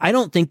handling of it. I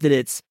don't think that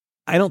it's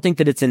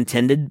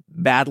intended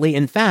badly.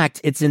 In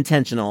fact, it's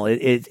intentional.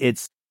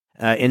 It's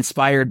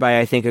inspired by,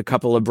 I think, a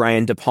couple of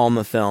Brian De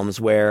Palma films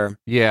where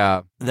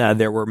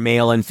there were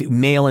male and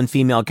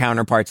female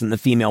counterparts, and the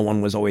female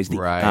one was always the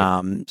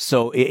right.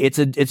 So it's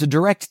a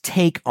direct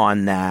take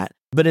on that,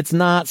 but it's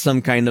not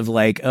some kind of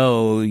they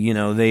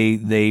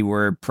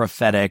were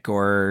prophetic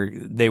or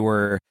they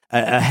were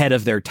ahead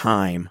of their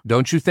time.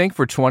 Don't you think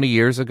for 20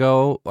 years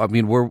ago, I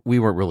mean, we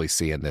weren't really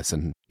seeing this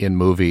in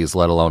movies,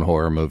 let alone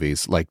horror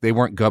movies. They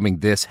weren't coming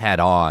this head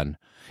on,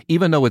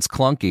 even though it's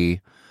clunky.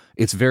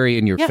 It's very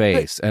in your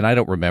face, and I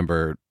don't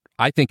remember.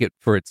 I think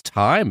for its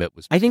time, it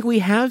was. I think we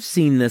have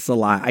seen this a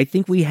lot. I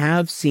think we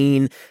have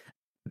seen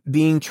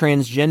being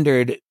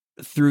transgendered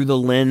through the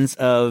lens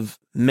of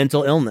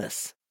mental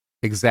illness.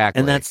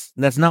 Exactly. And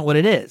that's not what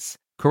it is.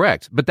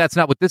 Correct. But that's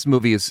not what this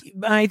movie is.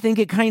 I think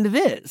it kind of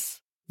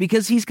is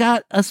because he's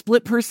got a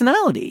split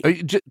personality.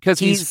 Because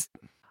he's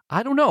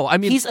I don't know. I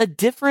mean, he's a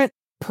different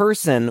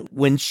person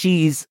when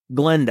she's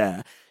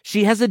Glenda.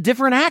 She has a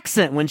different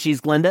accent when she's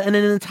Glenda and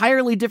an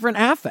entirely different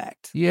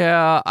affect.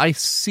 Yeah, I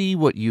see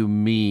what you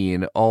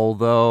mean.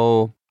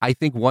 Although I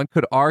think one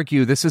could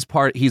argue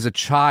he's a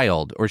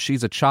child or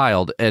she's a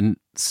child and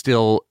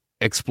still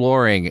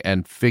exploring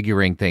and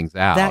figuring things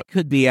out. That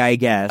could be, I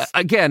guess.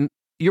 Again,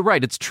 you're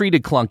right. It's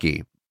treated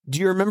clunky.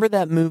 Do you remember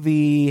that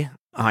movie?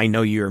 I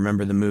know you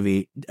remember the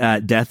movie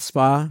Death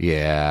Spa.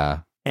 Yeah.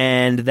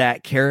 And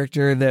that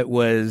character that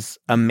was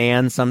a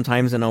man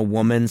sometimes and a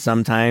woman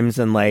sometimes,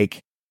 and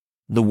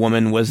the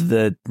woman was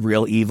the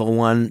real evil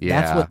one.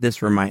 Yeah. That's what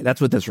this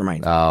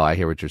reminds. Oh, I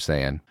hear what you're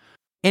saying.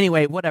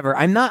 Anyway, whatever.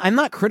 I'm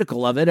not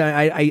critical of it.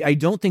 I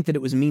don't think that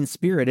it was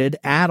mean-spirited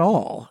at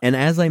all. And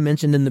as I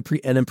mentioned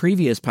in a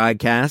previous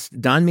podcast,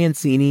 Don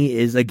Mancini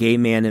is a gay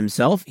man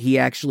himself. He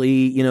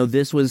actually,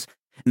 this was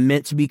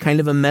meant to be kind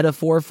of a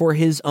metaphor for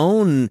his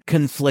own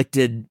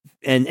conflicted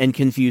and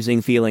confusing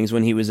feelings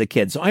when he was a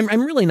kid. So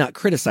I'm really not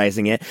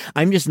criticizing it.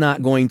 I'm just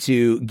not going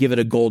to give it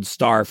a gold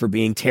star for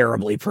being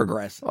terribly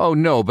progressive. Oh,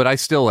 no, but I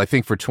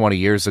think for 20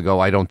 years ago,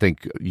 I don't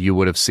think you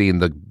would have seen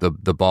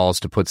the balls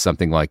to put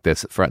something like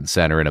this front and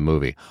center in a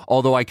movie.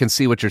 Although I can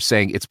see what you're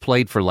saying. It's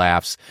played for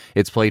laughs,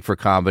 it's played for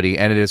comedy,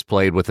 and it is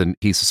played with a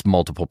piece of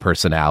multiple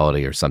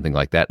personality or something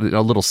like that.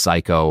 A little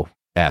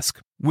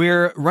Psycho-esque.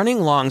 We're running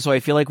long, so I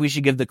feel like we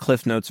should give the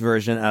Cliff Notes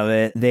version of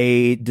it.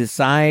 They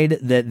decide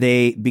that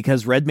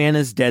because Red Man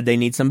is dead, they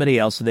need somebody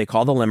else, so they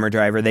call the limo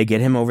driver. They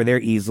get him over there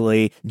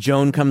easily.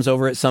 Joan comes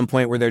over at some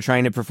point where they're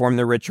trying to perform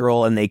the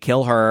ritual, and they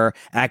kill her.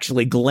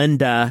 Actually,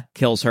 Glenda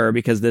kills her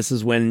because this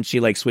is when she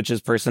switches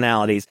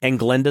personalities, and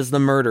Glenda's the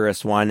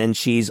murderous one, and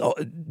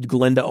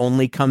Glenda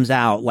only comes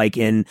out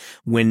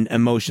when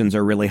emotions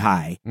are really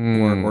high,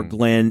 or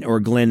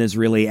Glenn is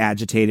really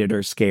agitated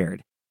or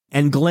scared.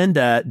 And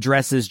Glenda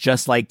dresses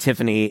just like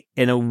Tiffany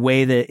in a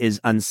way that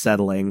is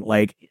unsettling.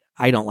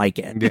 I don't like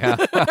it. Yeah.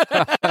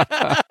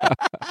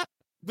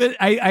 But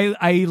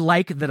I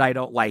like that I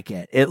don't like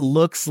it. It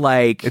looks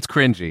like... It's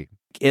cringy.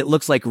 It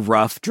looks like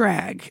rough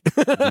drag.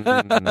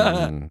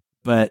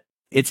 But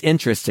it's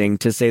interesting,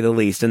 to say the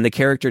least. And the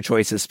character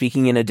choices,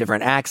 speaking in a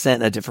different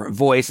accent, a different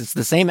voice. It's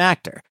the same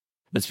actor,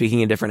 but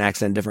speaking in a different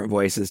accent, different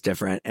voice is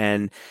different.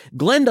 And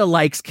Glenda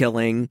likes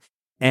killing...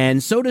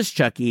 And so does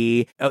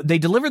Chucky. They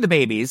deliver the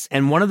babies,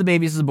 and one of the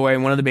babies is a boy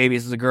and one of the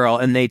babies is a girl,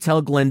 and they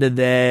tell Glenda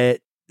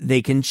that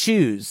they can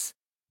choose.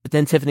 But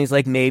then Tiffany's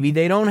like, maybe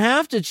they don't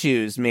have to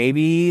choose.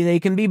 Maybe they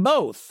can be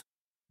both,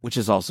 which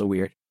is also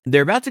weird.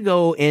 They're about to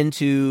go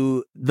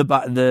into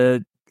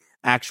the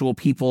actual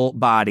people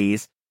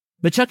bodies,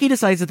 but Chucky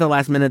decides at the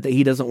last minute that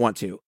he doesn't want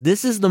to.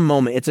 This is the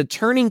moment. It's a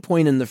turning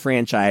point in the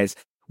franchise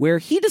where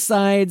he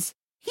decides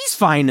he's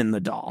fine in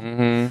the doll.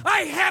 Mm-hmm.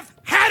 I have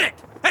had it.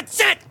 That's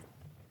it.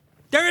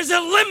 There is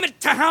a limit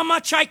to how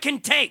much I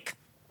can take.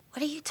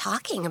 What are you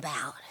talking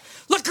about?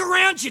 Look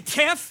around you,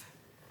 Tiff.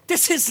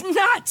 This is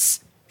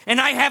nuts.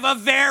 And I have a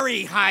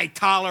very high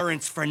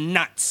tolerance for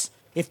nuts.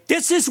 If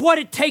this is what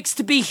it takes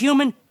to be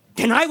human,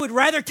 then I would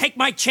rather take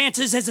my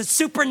chances as a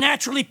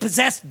supernaturally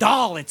possessed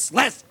doll. It's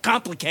less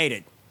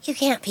complicated. You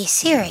can't be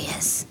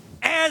serious.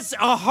 As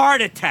a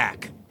heart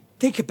attack.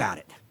 Think about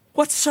it.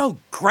 What's so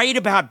great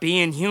about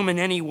being human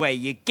anyway?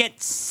 You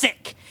get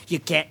sick. You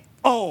get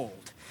old.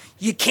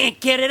 You can't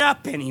get it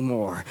up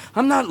anymore.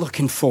 I'm not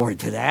looking forward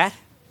to that.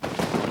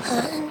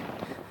 Hun,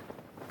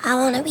 I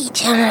want to be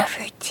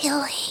Jennifer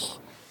Tilly.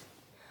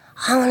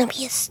 I want to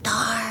be a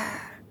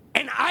star.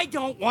 And I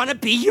don't want to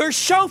be your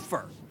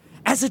chauffeur.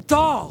 As a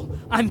doll,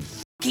 I'm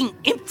fucking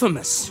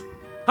infamous.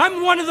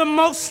 I'm one of the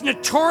most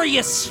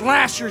notorious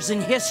slashers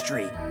in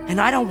history, and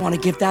I don't want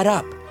to give that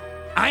up.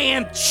 I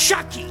am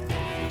Chucky,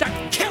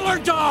 the killer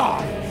doll,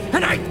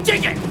 and I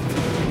dig it.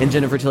 And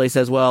Jennifer Tilly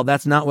says, well,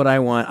 that's not what I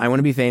want. I want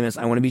to be famous.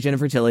 I want to be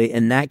Jennifer Tilly.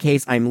 In that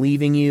case, I'm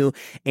leaving you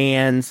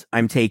and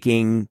I'm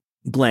taking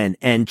Glenn.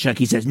 And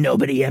Chucky says,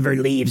 nobody ever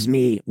leaves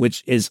me,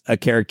 which is a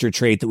character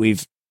trait that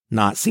we've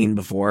not seen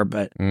before,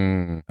 but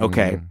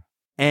okay.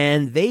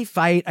 And they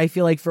fight, I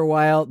feel like, for a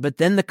while, but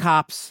then the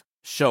cops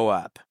show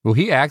up. Well,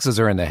 he axes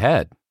her in the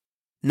head.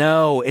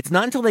 No, it's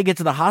not until they get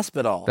to the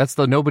hospital. That's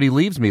the nobody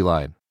leaves me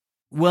line.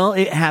 Well,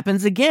 it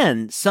happens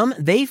again.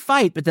 They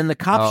fight, but then the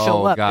cops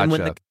show up. Gotcha.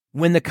 And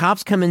when the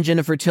cops come in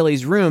Jennifer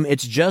Tilly's room,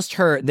 it's just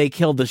her. They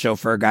killed the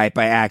chauffeur guy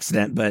by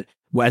accident, but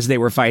as they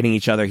were fighting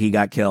each other, he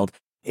got killed.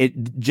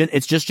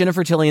 It's just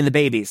Jennifer Tilly and the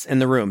babies in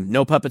the room.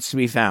 No puppets to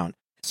be found.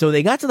 So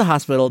they got to the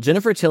hospital.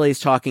 Jennifer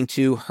Tilly's talking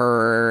to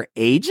her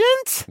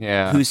agent,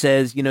 who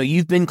says,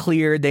 you've been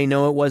cleared. They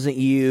know it wasn't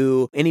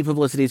you. Any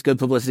publicity is good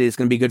publicity. It's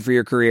going to be good for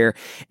your career.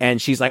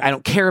 And she's like, I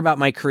don't care about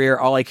my career.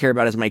 All I care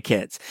about is my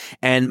kids.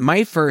 And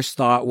my first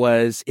thought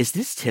was, is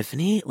this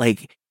Tiffany?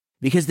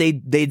 Because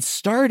they'd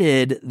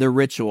started the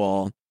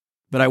ritual,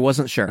 but I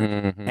wasn't sure.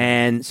 Mm-hmm.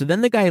 And so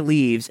then the guy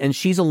leaves and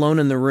she's alone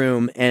in the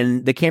room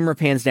and the camera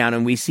pans down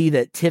and we see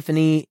that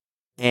Tiffany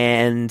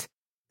and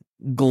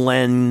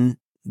Glenn,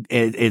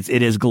 it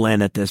is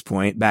Glenn at this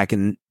point, back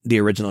in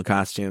the original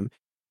costume.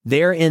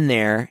 They're in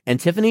there and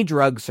Tiffany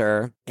drugs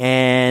her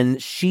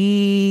and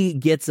she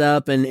gets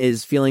up and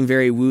is feeling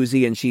very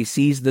woozy and she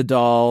sees the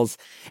dolls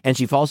and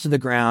she falls to the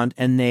ground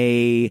and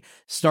they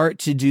start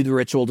to do the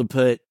ritual to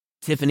put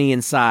Tiffany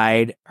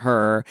inside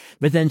her,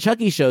 but then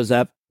Chucky shows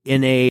up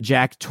in a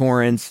Jack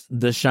Torrance,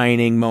 The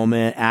Shining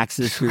moment,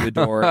 axes through the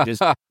door,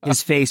 just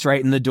his face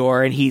right in the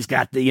door, and he's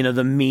got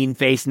the mean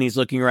face, and he's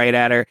looking right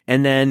at her,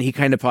 and then he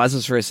kind of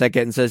pauses for a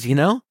second and says,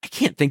 I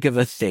can't think of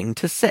a thing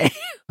to say.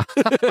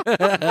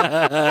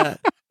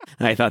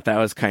 I thought that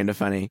was kind of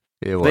funny.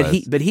 It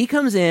was. But he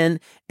comes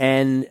in,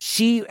 and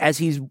she, as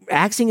he's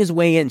axing his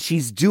way in,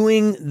 she's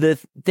doing the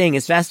thing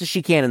as fast as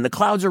she can, and the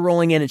clouds are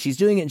rolling in, and she's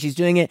doing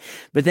it.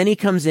 But then he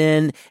comes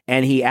in,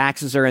 and he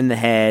axes her in the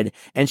head,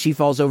 and she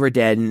falls over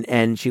dead,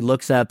 and she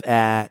looks up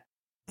at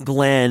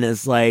Glenn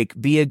as like,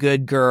 be a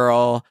good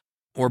girl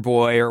or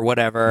boy or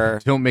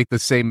whatever. Don't make the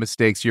same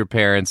mistakes your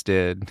parents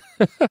did.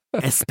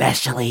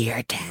 Especially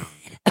your dad.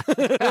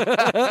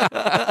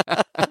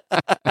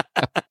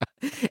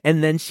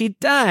 And then she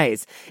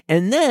dies.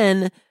 And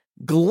then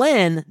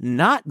Glenn,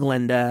 not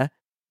Glenda,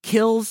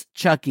 kills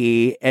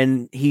Chucky,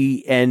 and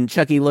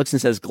Chucky looks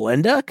and says,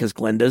 Glenda? Because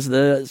Glenda's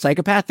the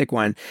psychopathic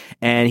one.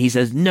 And he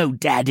says, no,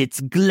 Dad, it's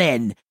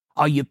Glenn.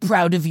 Are you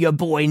proud of your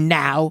boy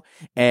now?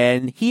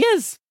 And he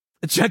is.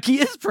 Chucky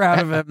is proud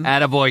of him.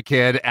 Attaboy,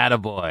 kid.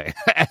 Attaboy.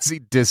 As he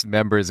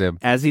dismembers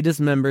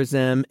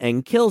him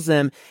and kills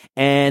him.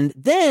 And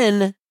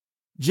then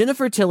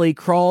Jennifer Tilly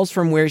crawls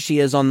from where she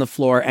is on the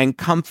floor and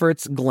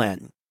comforts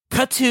Glenn.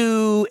 Cut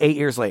to 8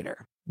 years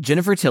later.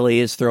 Jennifer Tilly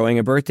is throwing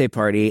a birthday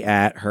party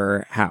at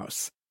her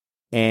house.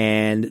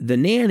 And the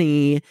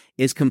nanny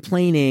is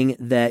complaining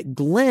that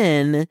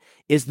Glenn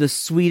is the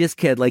sweetest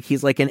kid. Like,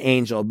 he's like an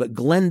angel, but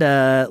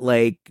Glenda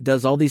like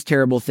does all these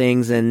terrible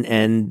things,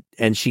 and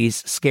she's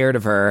scared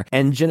of her.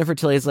 And Jennifer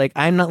Tilly is like,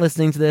 I'm not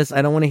listening to this.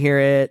 I don't want to hear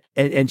it.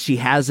 And she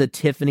has a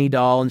Tiffany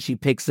doll, and she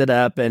picks it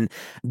up, and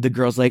the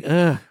girl's like,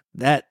 ugh,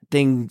 that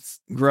thing's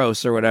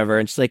gross or whatever.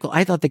 And she's like, well,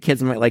 I thought the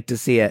kids might like to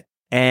see it.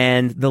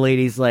 And the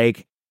lady's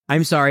like,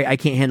 I'm sorry, I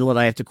can't handle it.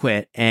 I have to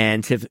quit.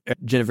 And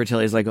Jennifer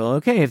Tilly's like, oh,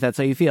 okay, if that's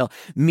how you feel.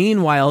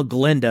 Meanwhile,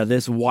 Glenda,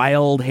 this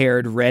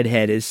wild-haired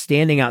redhead, is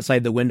standing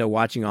outside the window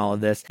watching all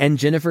of this. And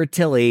Jennifer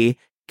Tilly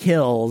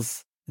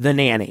kills the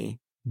nanny.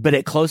 But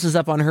it closes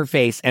up on her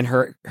face, and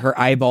her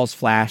eyeballs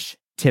flash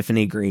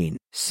Tiffany green.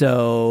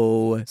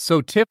 So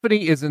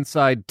Tiffany is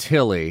inside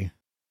Tilly.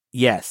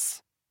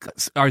 Yes.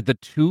 Are the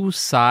two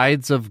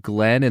sides of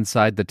Glenn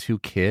inside the two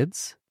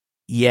kids?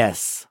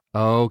 Yes.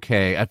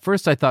 Okay. At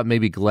first I thought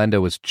maybe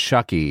Glenda was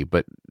Chucky,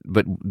 but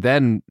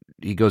then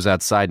he goes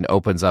outside and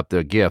opens up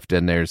the gift,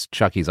 and there's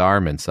Chucky's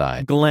arm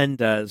inside. Glenn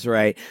does,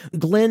 right.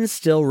 Glenn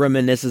still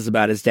reminisces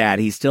about his dad.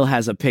 He still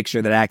has a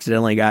picture that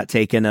accidentally got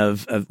taken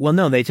of well,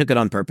 no, they took it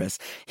on purpose.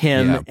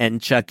 Him and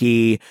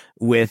Chucky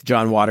with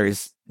John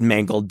Waters'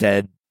 mangled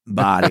dead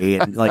body,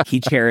 and like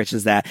he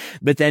cherishes that.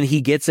 But then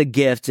he gets a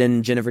gift,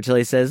 and Jennifer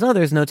Tilly says, oh,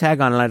 there's no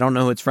tag on it, I don't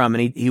know who it's from.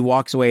 And he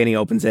walks away and he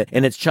opens it,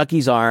 and it's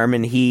Chucky's arm,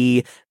 and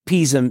he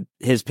pees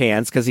his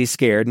pants because he's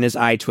scared, and his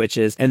eye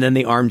twitches, and then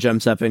the arm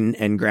jumps up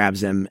and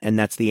grabs him, and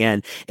that's the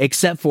end.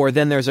 Except for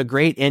then there's a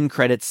great end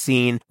credits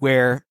scene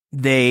where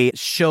they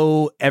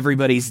show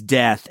everybody's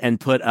death and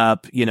put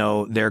up,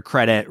 their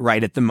credit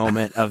right at the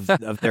moment of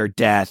their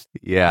death.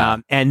 Yeah.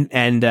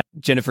 And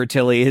Jennifer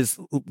Tilly is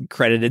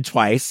credited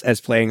twice as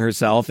playing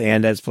herself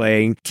and as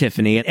playing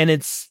Tiffany. And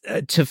it's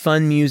to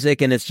fun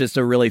music, and it's just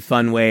a really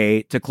fun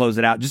way to close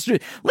it out.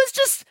 Let's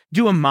just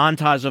do a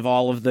montage of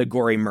all of the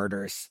gory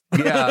murders.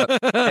 Yeah,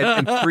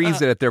 and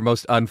freeze it at their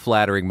most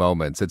unflattering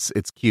moments.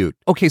 It's cute.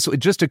 Okay, so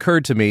it just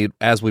occurred to me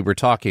as we were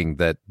talking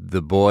that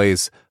the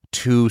boys'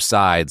 two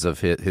sides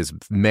of his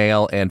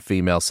male and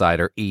female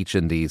side are each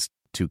in these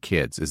two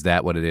kids. Is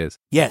that what it is?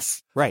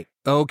 Yes, right.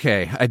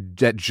 Okay,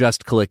 that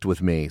just clicked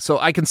with me. So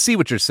I can see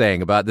what you're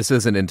saying about this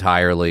isn't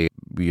entirely,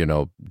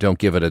 don't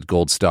give it a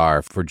gold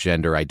star for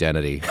gender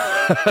identity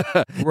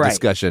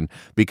discussion,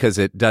 because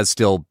it's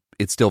still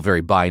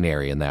very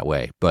binary in that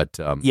way. But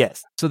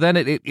yes. So then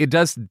it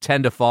does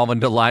tend to fall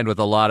into line with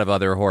a lot of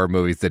other horror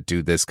movies that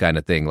do this kind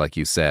of thing, like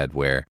you said,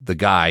 where the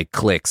guy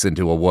clicks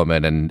into a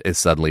woman and is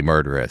suddenly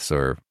murderous,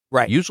 or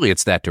right. Usually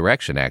it's that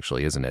direction,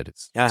 actually, isn't it?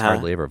 It's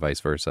hardly ever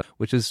vice versa,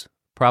 which is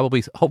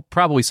probably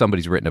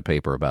somebody's written a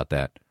paper about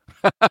that.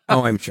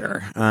 Oh, I'm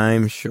sure.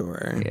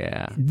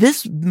 Yeah.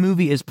 This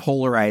movie is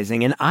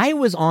polarizing, and I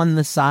was on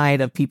the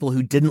side of people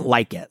who didn't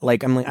like it. I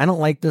don't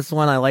like this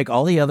one. I like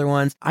all the other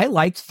ones. I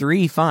liked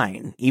 3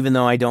 fine, even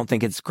though I don't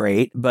think it's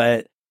great.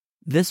 But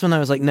this one I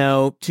was like,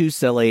 no, too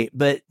silly.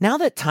 But now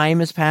that time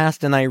has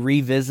passed and I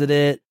revisit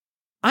it,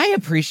 I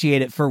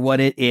appreciate it for what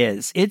it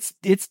is. It's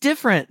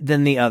different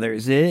than the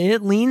others.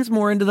 It leans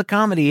more into the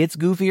comedy. It's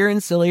goofier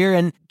and sillier,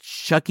 and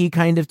Chucky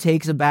kind of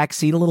takes a back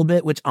seat a little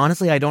bit, which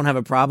honestly I don't have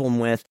a problem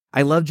with.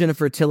 I love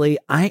Jennifer Tilly.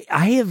 I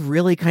have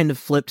really kind of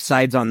flipped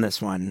sides on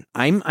this one.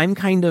 I'm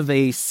kind of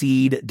a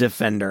Seed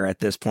defender at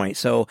this point,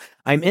 so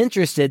I'm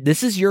interested.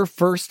 This is your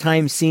first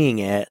time seeing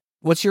it.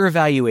 What's your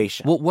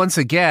evaluation? Well, once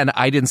again,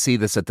 I didn't see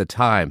this at the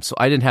time, so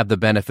I didn't have the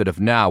benefit of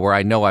now, where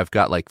I know I've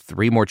got like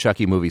 3 more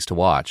Chucky movies to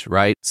watch,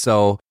 right?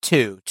 So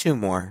two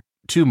more.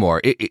 2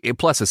 more,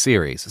 plus a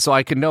series. So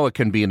I can know it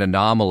can be an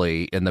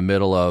anomaly in the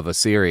middle of a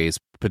series,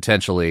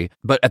 potentially.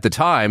 But at the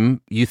time,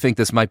 you think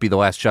this might be the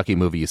last Chucky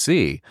movie you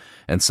see.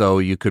 And so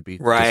you could be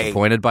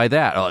disappointed by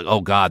that. Like,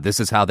 oh, God, this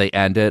is how they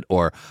end it.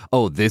 Or,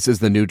 oh, this is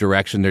the new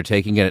direction they're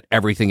taking it.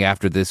 Everything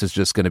after this is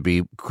just going to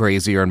be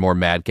crazier and more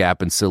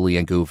madcap and silly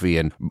and goofy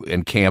and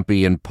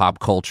campy and pop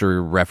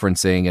culture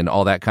referencing and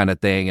all that kind of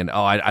thing. And,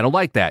 oh, I don't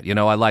like that.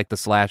 I like the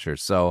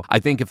slashers. So I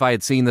think if I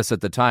had seen this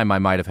at the time, I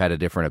might have had a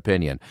different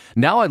opinion.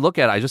 Now I look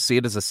at it, I just see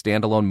it as a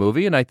standalone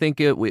movie. And I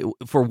think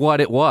for what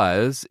it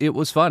was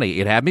funny.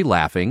 It had me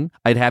laughing.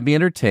 It had me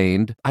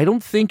entertained. I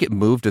don't think it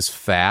moved as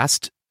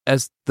fast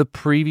as the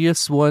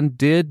previous one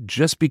did,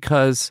 just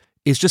because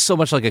it's just so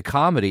much like a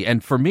comedy.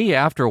 And for me,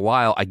 after a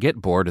while, I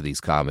get bored of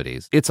these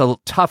comedies. It's a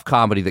tough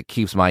comedy that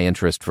keeps my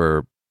interest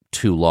for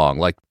too long.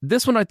 Like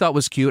this one I thought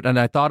was cute and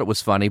I thought it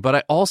was funny, but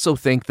I also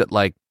think that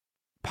like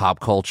pop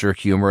culture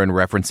humor and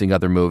referencing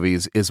other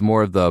movies is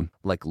more of the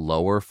like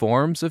lower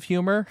forms of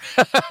humor.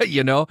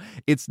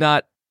 It's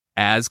not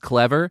as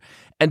clever.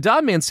 And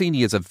Don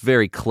Mancini is a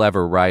very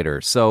clever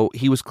writer, so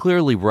he was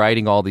clearly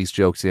writing all these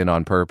jokes in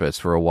on purpose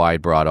for a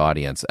wide, broad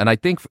audience. And I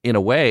think, in a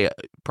way,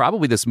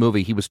 probably this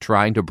movie, he was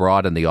trying to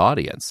broaden the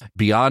audience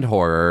beyond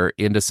horror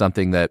into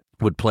something that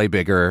would play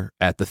bigger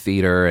at the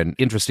theater. And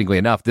interestingly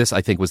enough, this,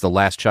 I think, was the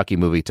last Chucky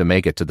movie to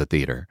make it to the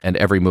theater. And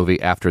every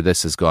movie after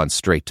this has gone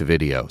straight to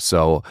video.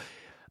 So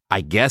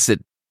I guess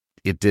it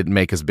didn't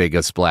make as big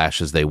a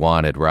splash as they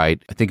wanted,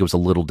 right? I think it was a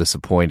little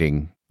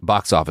disappointing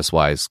box office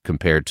wise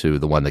compared to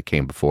the one that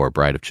came before,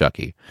 Bride of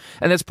Chucky.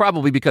 And that's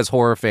probably because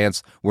horror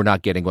fans were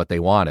not getting what they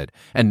wanted.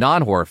 And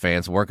non-horror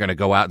fans weren't going to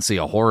go out and see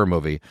a horror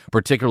movie,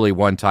 particularly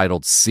one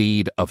titled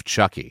Seed of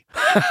Chucky.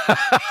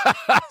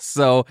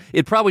 So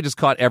it probably just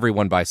caught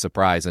everyone by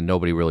surprise and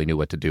nobody really knew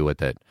what to do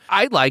with it.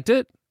 I liked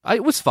it.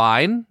 It was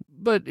fine,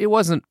 but it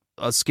wasn't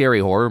a scary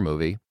horror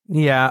movie.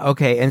 Yeah,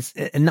 okay.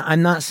 And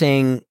I'm not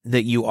saying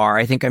that you are.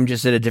 I think I'm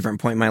just at a different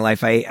point in my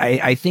life.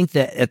 I think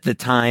that at the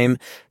time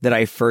that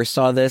I first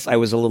saw this, I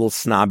was a little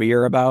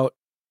snobbier about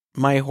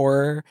my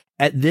horror.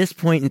 At this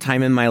point in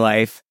time in my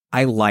life,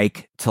 I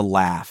like to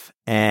laugh.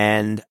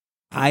 And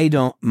I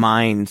don't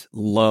mind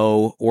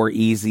low or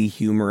easy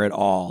humor at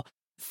all.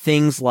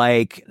 Things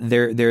like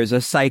there's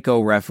a Psycho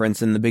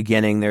reference in the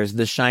beginning. There's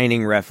the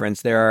Shining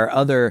reference. There are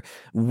other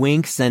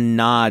winks and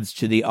nods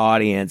to the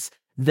audience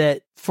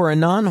that for a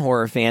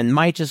non-horror fan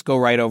might just go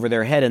right over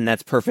their head, and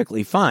that's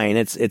perfectly fine.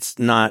 It's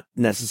not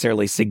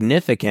necessarily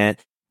significant,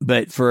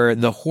 but for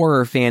the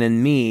horror fan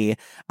in me,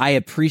 I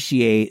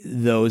appreciate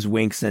those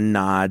winks and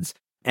nods,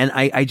 and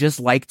I just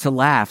like to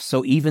laugh.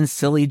 So even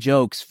silly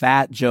jokes,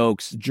 fat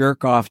jokes,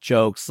 jerk-off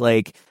jokes,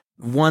 like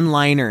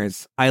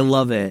one-liners, I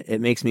love it.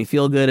 It makes me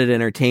feel good. It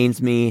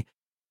entertains me.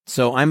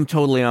 So I'm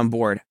totally on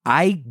board.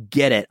 I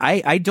get it.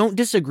 I don't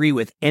disagree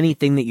with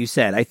anything that you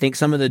said. I think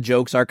some of the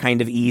jokes are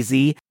kind of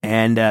easy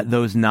and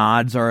those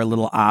nods are a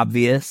little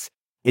obvious.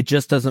 It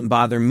just doesn't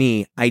bother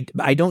me.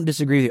 I don't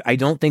disagree with you. I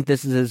don't think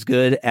this is as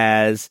good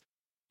as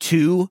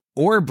 2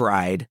 or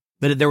Bride,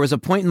 but there was a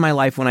point in my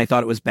life when I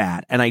thought it was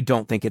bad, and I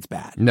don't think it's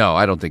bad. No,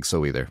 I don't think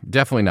so either.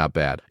 Definitely not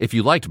bad. If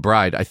you liked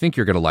Bride, I think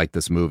you're going to like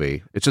this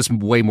movie. It's just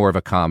way more of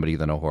a comedy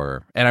than a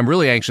horror. And I'm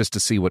really anxious to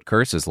see what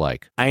Curse is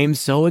like. I am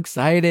so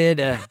excited.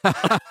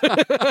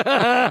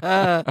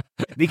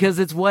 Because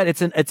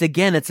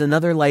it's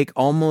another like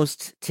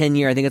almost 10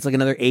 year. I think it's like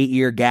another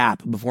 8-year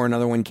gap before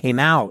another one came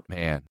out.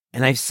 Man.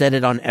 And I've said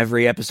it on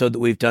every episode that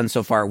we've done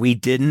so far. We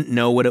didn't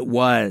know what it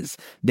was.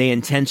 They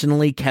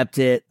intentionally kept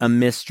it a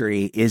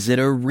mystery. Is it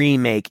a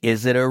remake?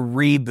 Is it a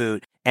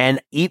reboot?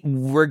 And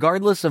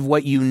regardless of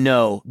what you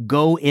know,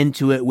 go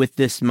into it with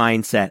this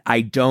mindset. I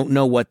don't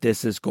know what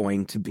this is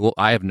going to be. Well,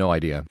 I have no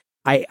idea.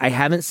 I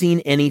haven't seen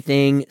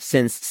anything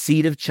since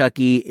Seed of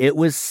Chucky. It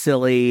was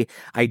silly.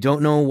 I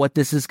don't know what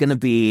this is going to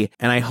be.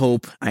 And I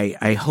hope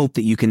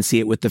that you can see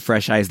it with the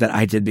fresh eyes that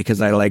I did,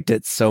 because I liked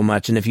it so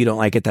much. And if you don't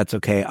like it, that's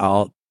okay.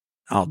 I'll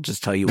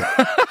just tell you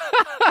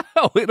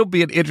what. It'll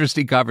be an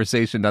interesting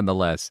conversation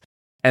nonetheless.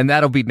 And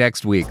that'll be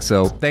next week.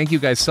 So thank you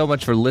guys so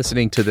much for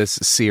listening to this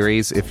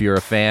series. If you're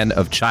a fan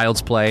of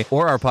Child's Play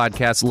or our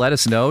podcast, let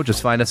us know.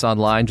 Just find us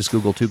online. Just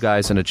Google Two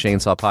Guys and a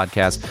Chainsaw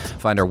Podcast.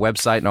 Find our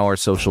website and all our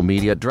social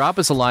media. Drop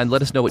us a line.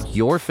 Let us know what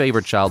your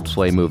favorite Child's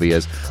Play movie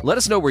is. Let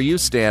us know where you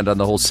stand on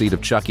the whole Seed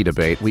of Chucky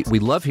debate. We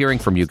love hearing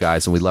from you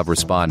guys, and we love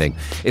responding.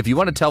 If you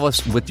want to tell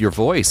us with your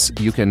voice,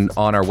 you can,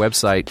 on our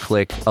website,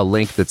 click a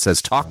link that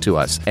says Talk to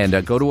Us,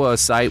 and go to a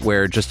site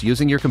where just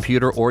using your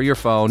computer or your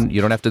phone,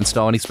 you don't have to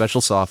install any special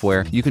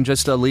software. You can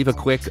just leave a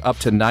quick up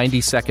to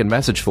 90-second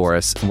message for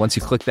us. And once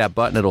you click that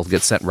button, it'll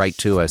get sent right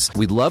to us.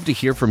 We'd love to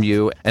hear from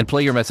you and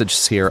play your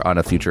messages here on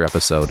a future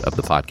episode of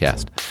the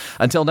podcast.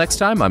 Until next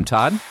time, I'm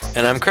Todd.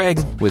 And I'm Craig.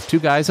 With Two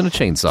Guys and a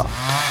Chainsaw.